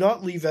 Do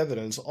not leave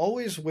evidence.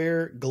 Always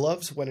wear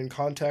gloves when in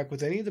contact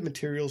with any of the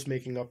materials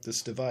making up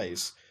this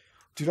device.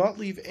 Do not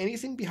leave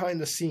anything behind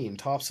the scene.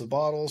 Tops of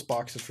bottles,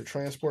 boxes for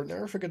transport.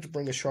 Never forget to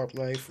bring a sharp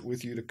knife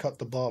with you to cut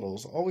the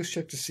bottles. Always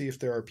check to see if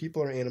there are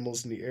people or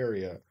animals in the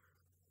area.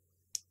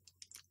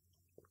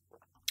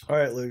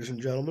 Alright, ladies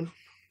and gentlemen.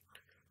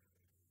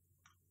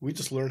 We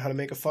just learned how to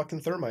make a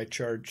fucking thermite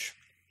charge.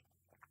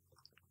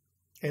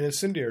 And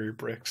incendiary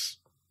bricks.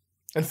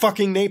 And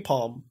fucking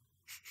napalm.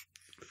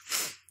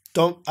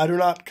 I do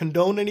not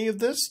condone any of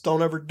this.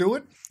 Don't ever do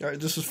it. Alright,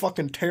 this is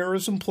fucking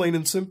terrorism, plain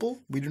and simple.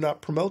 We do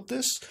not promote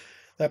this.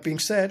 That being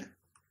said,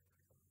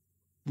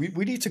 we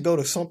need to go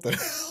to something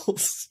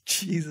else.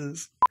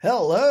 Jesus.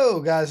 Hello,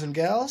 guys and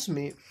gals.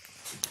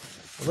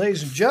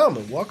 Ladies and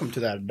gentlemen, welcome to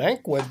that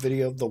Dank Web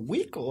video of the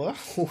week.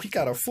 We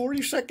got a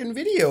 40-second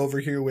video over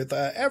here with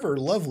ever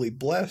lovely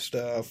blessed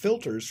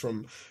filters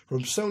from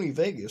Sony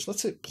Vegas.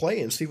 Let's hit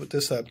play and see what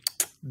this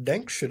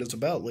dank shit is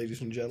about,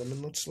 ladies and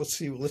gentlemen. Let's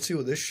see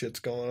what this shit's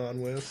going on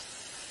with.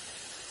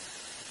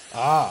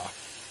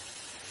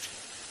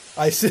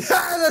 I see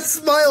that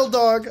smile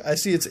dog. I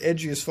see it's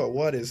edgy as fuck.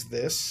 What is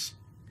this?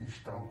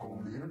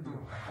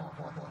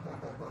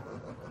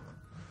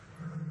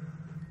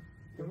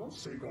 Eu não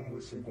sei como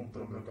você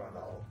encontrou meu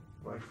canal,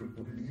 mas foi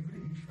por livre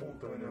e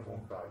espontânea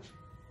vontade.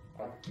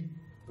 Aqui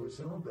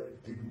você não deve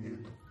ter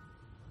medo.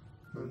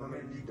 Meu nome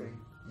é Niden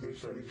e eu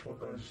estarei te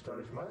contando as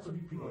histórias mais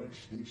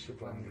horripilantes deste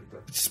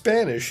planeta.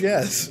 Spanish,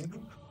 yes.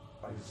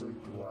 Às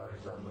 8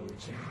 horas da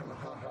noite.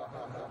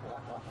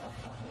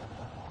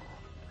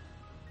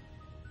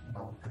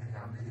 Não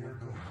tenha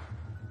medo.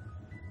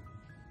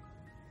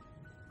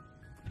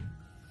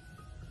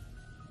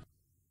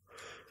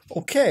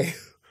 Okay.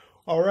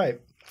 All right.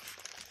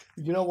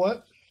 You know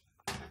what?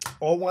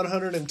 All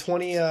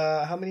 120,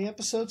 how many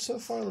episodes so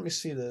far? Let me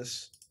see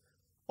this.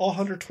 All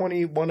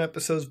 121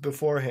 episodes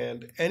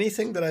beforehand.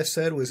 Anything that I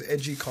said was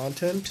edgy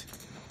content,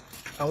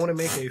 I want to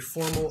make a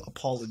formal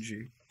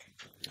apology.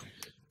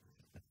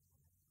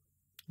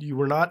 You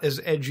were not as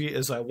edgy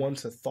as I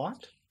once had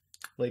thought,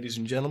 ladies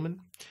and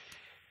gentlemen.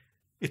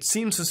 It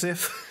seems as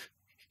if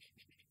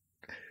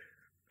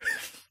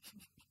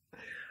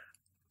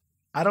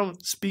I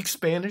don't speak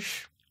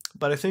Spanish,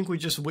 but I think we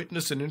just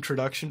witnessed an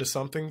introduction to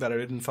something that I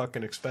didn't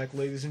fucking expect,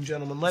 ladies and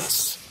gentlemen.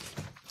 Let's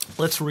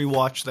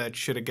rewatch that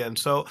shit again.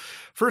 So,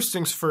 first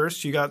things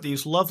first, you got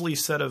these lovely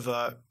set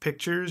of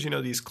pictures. You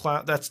know, these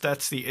clown.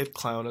 That's the It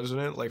clown, isn't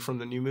it? Like from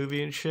the new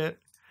movie and shit.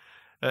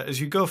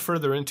 As you go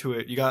further into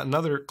it, you got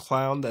another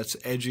clown that's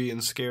edgy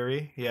and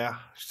scary. Yeah,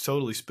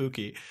 totally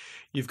spooky.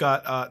 You've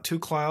got two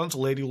clowns, a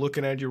lady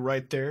looking at you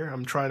right there.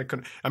 I'm trying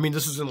to... I mean,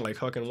 this is in like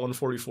fucking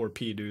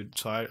 144p, dude,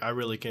 so I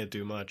really can't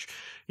do much.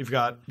 You've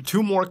got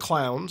two more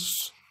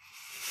clowns.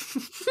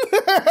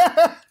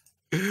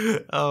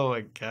 Oh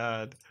my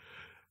god.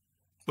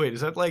 Wait, is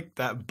that like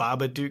that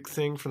Babadook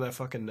thing from that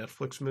fucking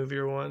Netflix movie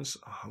or once?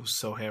 Oh, I was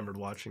so hammered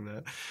watching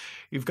that.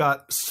 You've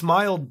got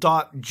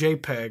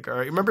smile.jpg. All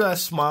right, remember that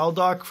smile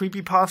dot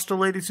creepypasta,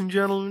 ladies and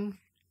gentlemen?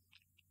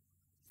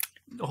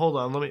 Hold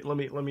on, let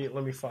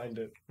me find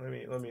it.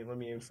 Let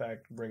me in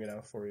fact bring it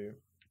out for you.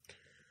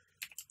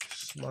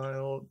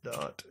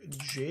 Smile.jpg.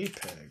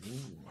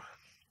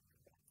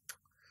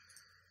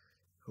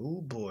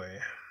 Oh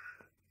boy.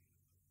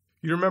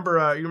 You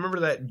remember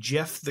that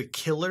Jeff the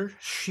Killer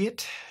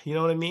shit? You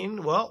know what I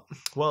mean? Well,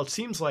 it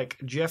seems like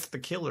Jeff the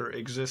Killer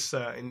exists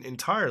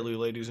entirely,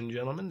 ladies and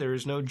gentlemen. There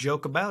is no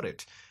joke about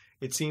it.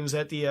 It seems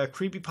that the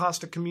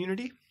creepypasta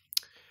community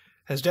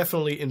has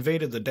definitely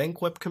invaded the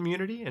dank web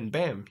community, and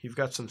bam, you've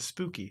got some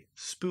spooky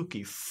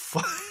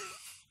fun.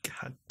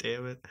 God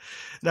damn it.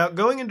 Now,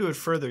 going into it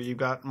further, you've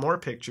got more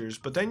pictures,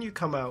 but then you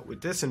come out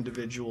with this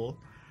individual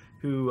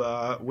who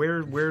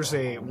wears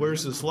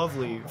this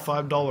lovely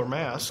 $5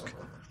 mask,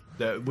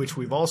 which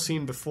we've all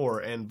seen before.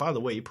 And by the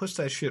way, he puts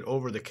that shit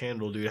over the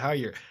candle, dude.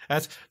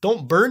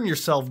 Don't burn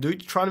yourself,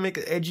 dude. You're trying to make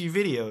an edgy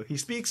video. He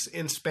speaks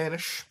in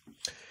Spanish.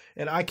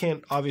 And I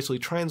can't obviously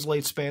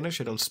translate Spanish.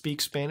 I don't speak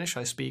Spanish.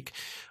 I speak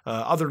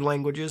other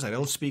languages. I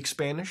don't speak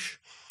Spanish.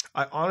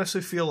 I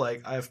honestly feel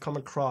like I've come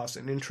across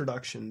an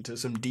introduction to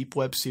some deep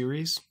web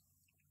series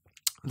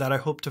that I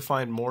hope to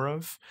find more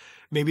of.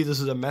 Maybe this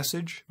is a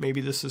message.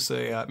 Maybe this is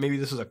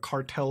a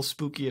cartel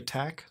spooky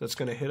attack that's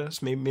going to hit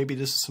us. Maybe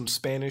this is some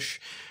Spanish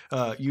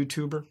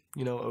YouTuber,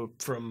 you know,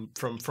 from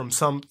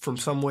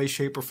some way,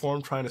 shape, or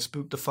form trying to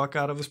spook the fuck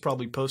out of us.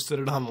 Probably posted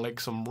it on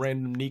like some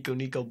random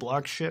Nico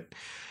blog shit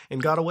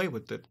and got away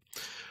with it.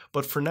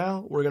 But for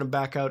now, we're going to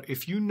back out.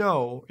 If you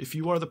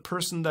are the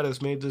person that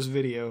has made this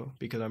video,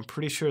 because I'm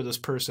pretty sure this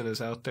person is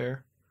out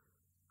there,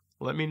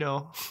 let me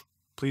know.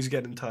 Please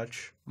get in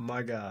touch.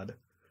 My God.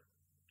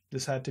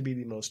 This had to be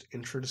the most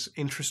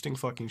interesting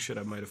fucking shit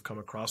I might have come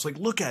across. Like,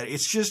 look at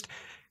it.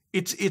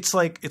 it's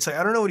like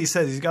I don't know what he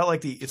says. It's got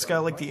like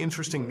the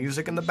interesting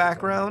music in the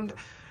background.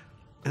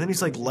 And then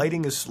he's like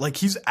lighting his, like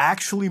he's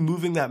actually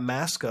moving that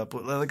mask up.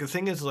 Like the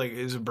thing is, like,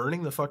 is it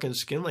burning the fucking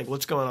skin? Like,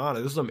 what's going on?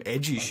 This is some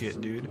edgy shit,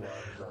 dude.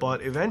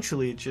 But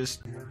eventually it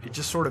just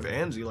sort of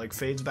ends. He like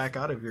fades back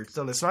out of here. It's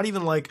done. It's not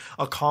even like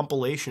a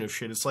compilation of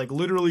shit. It's like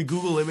literally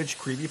Google image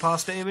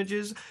creepypasta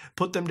images,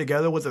 put them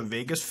together with a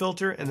Vegas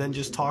filter, and then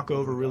just talk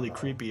over really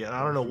creepy. And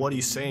I don't know what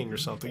he's saying or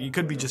something. He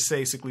could be just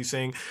basically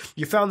saying,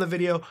 you found the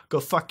video,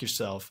 go fuck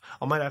yourself.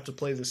 I might have to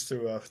play this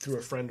through a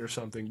friend or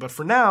something. But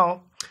for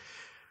now,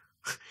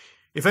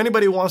 if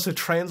anybody wants to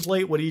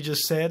translate what he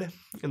just said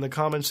in the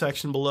comment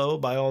section below,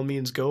 by all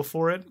means, go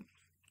for it.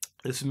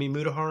 This is me,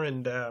 Mutahar,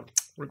 and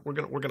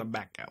we're gonna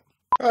back out.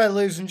 All right,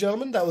 ladies and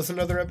gentlemen, that was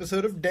another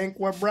episode of Dank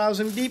Web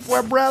Browsing, Deep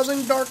Web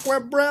Browsing, Dark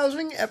Web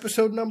Browsing,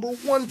 episode number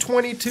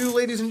 122.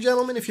 Ladies and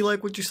gentlemen, if you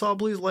like what you saw,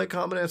 please like,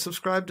 comment, and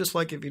subscribe.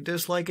 Dislike if you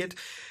dislike it.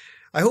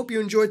 I hope you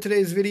enjoyed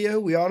today's video.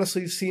 We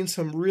honestly have seen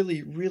some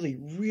really, really,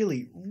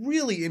 really,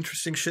 really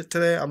interesting shit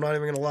today. I'm not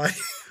even going to lie.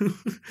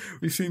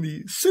 We've seen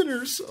the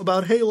sinners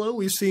about Halo.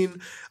 We've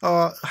seen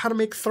how to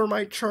make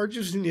thermite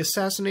charges in the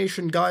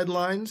assassination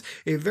guidelines.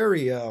 A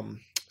very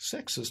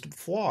sexist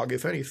vlog,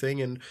 if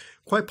anything, and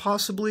quite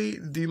possibly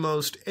the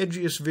most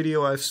edgiest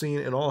video I've seen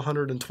in all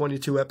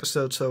 122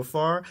 episodes so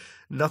far.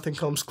 Nothing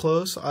comes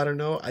close. I don't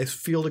know. I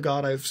feel to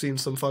God I've seen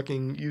some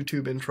fucking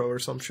YouTube intro or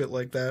some shit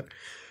like that.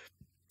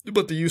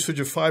 But the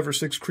usage of 5 or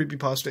 6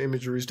 creepypasta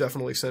imageries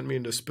definitely sent me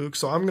into spook,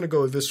 so I'm going to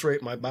go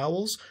eviscerate my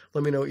bowels.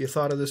 Let me know what you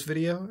thought of this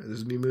video. This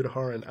is me,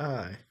 Mutahar, and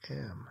I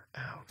am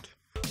out.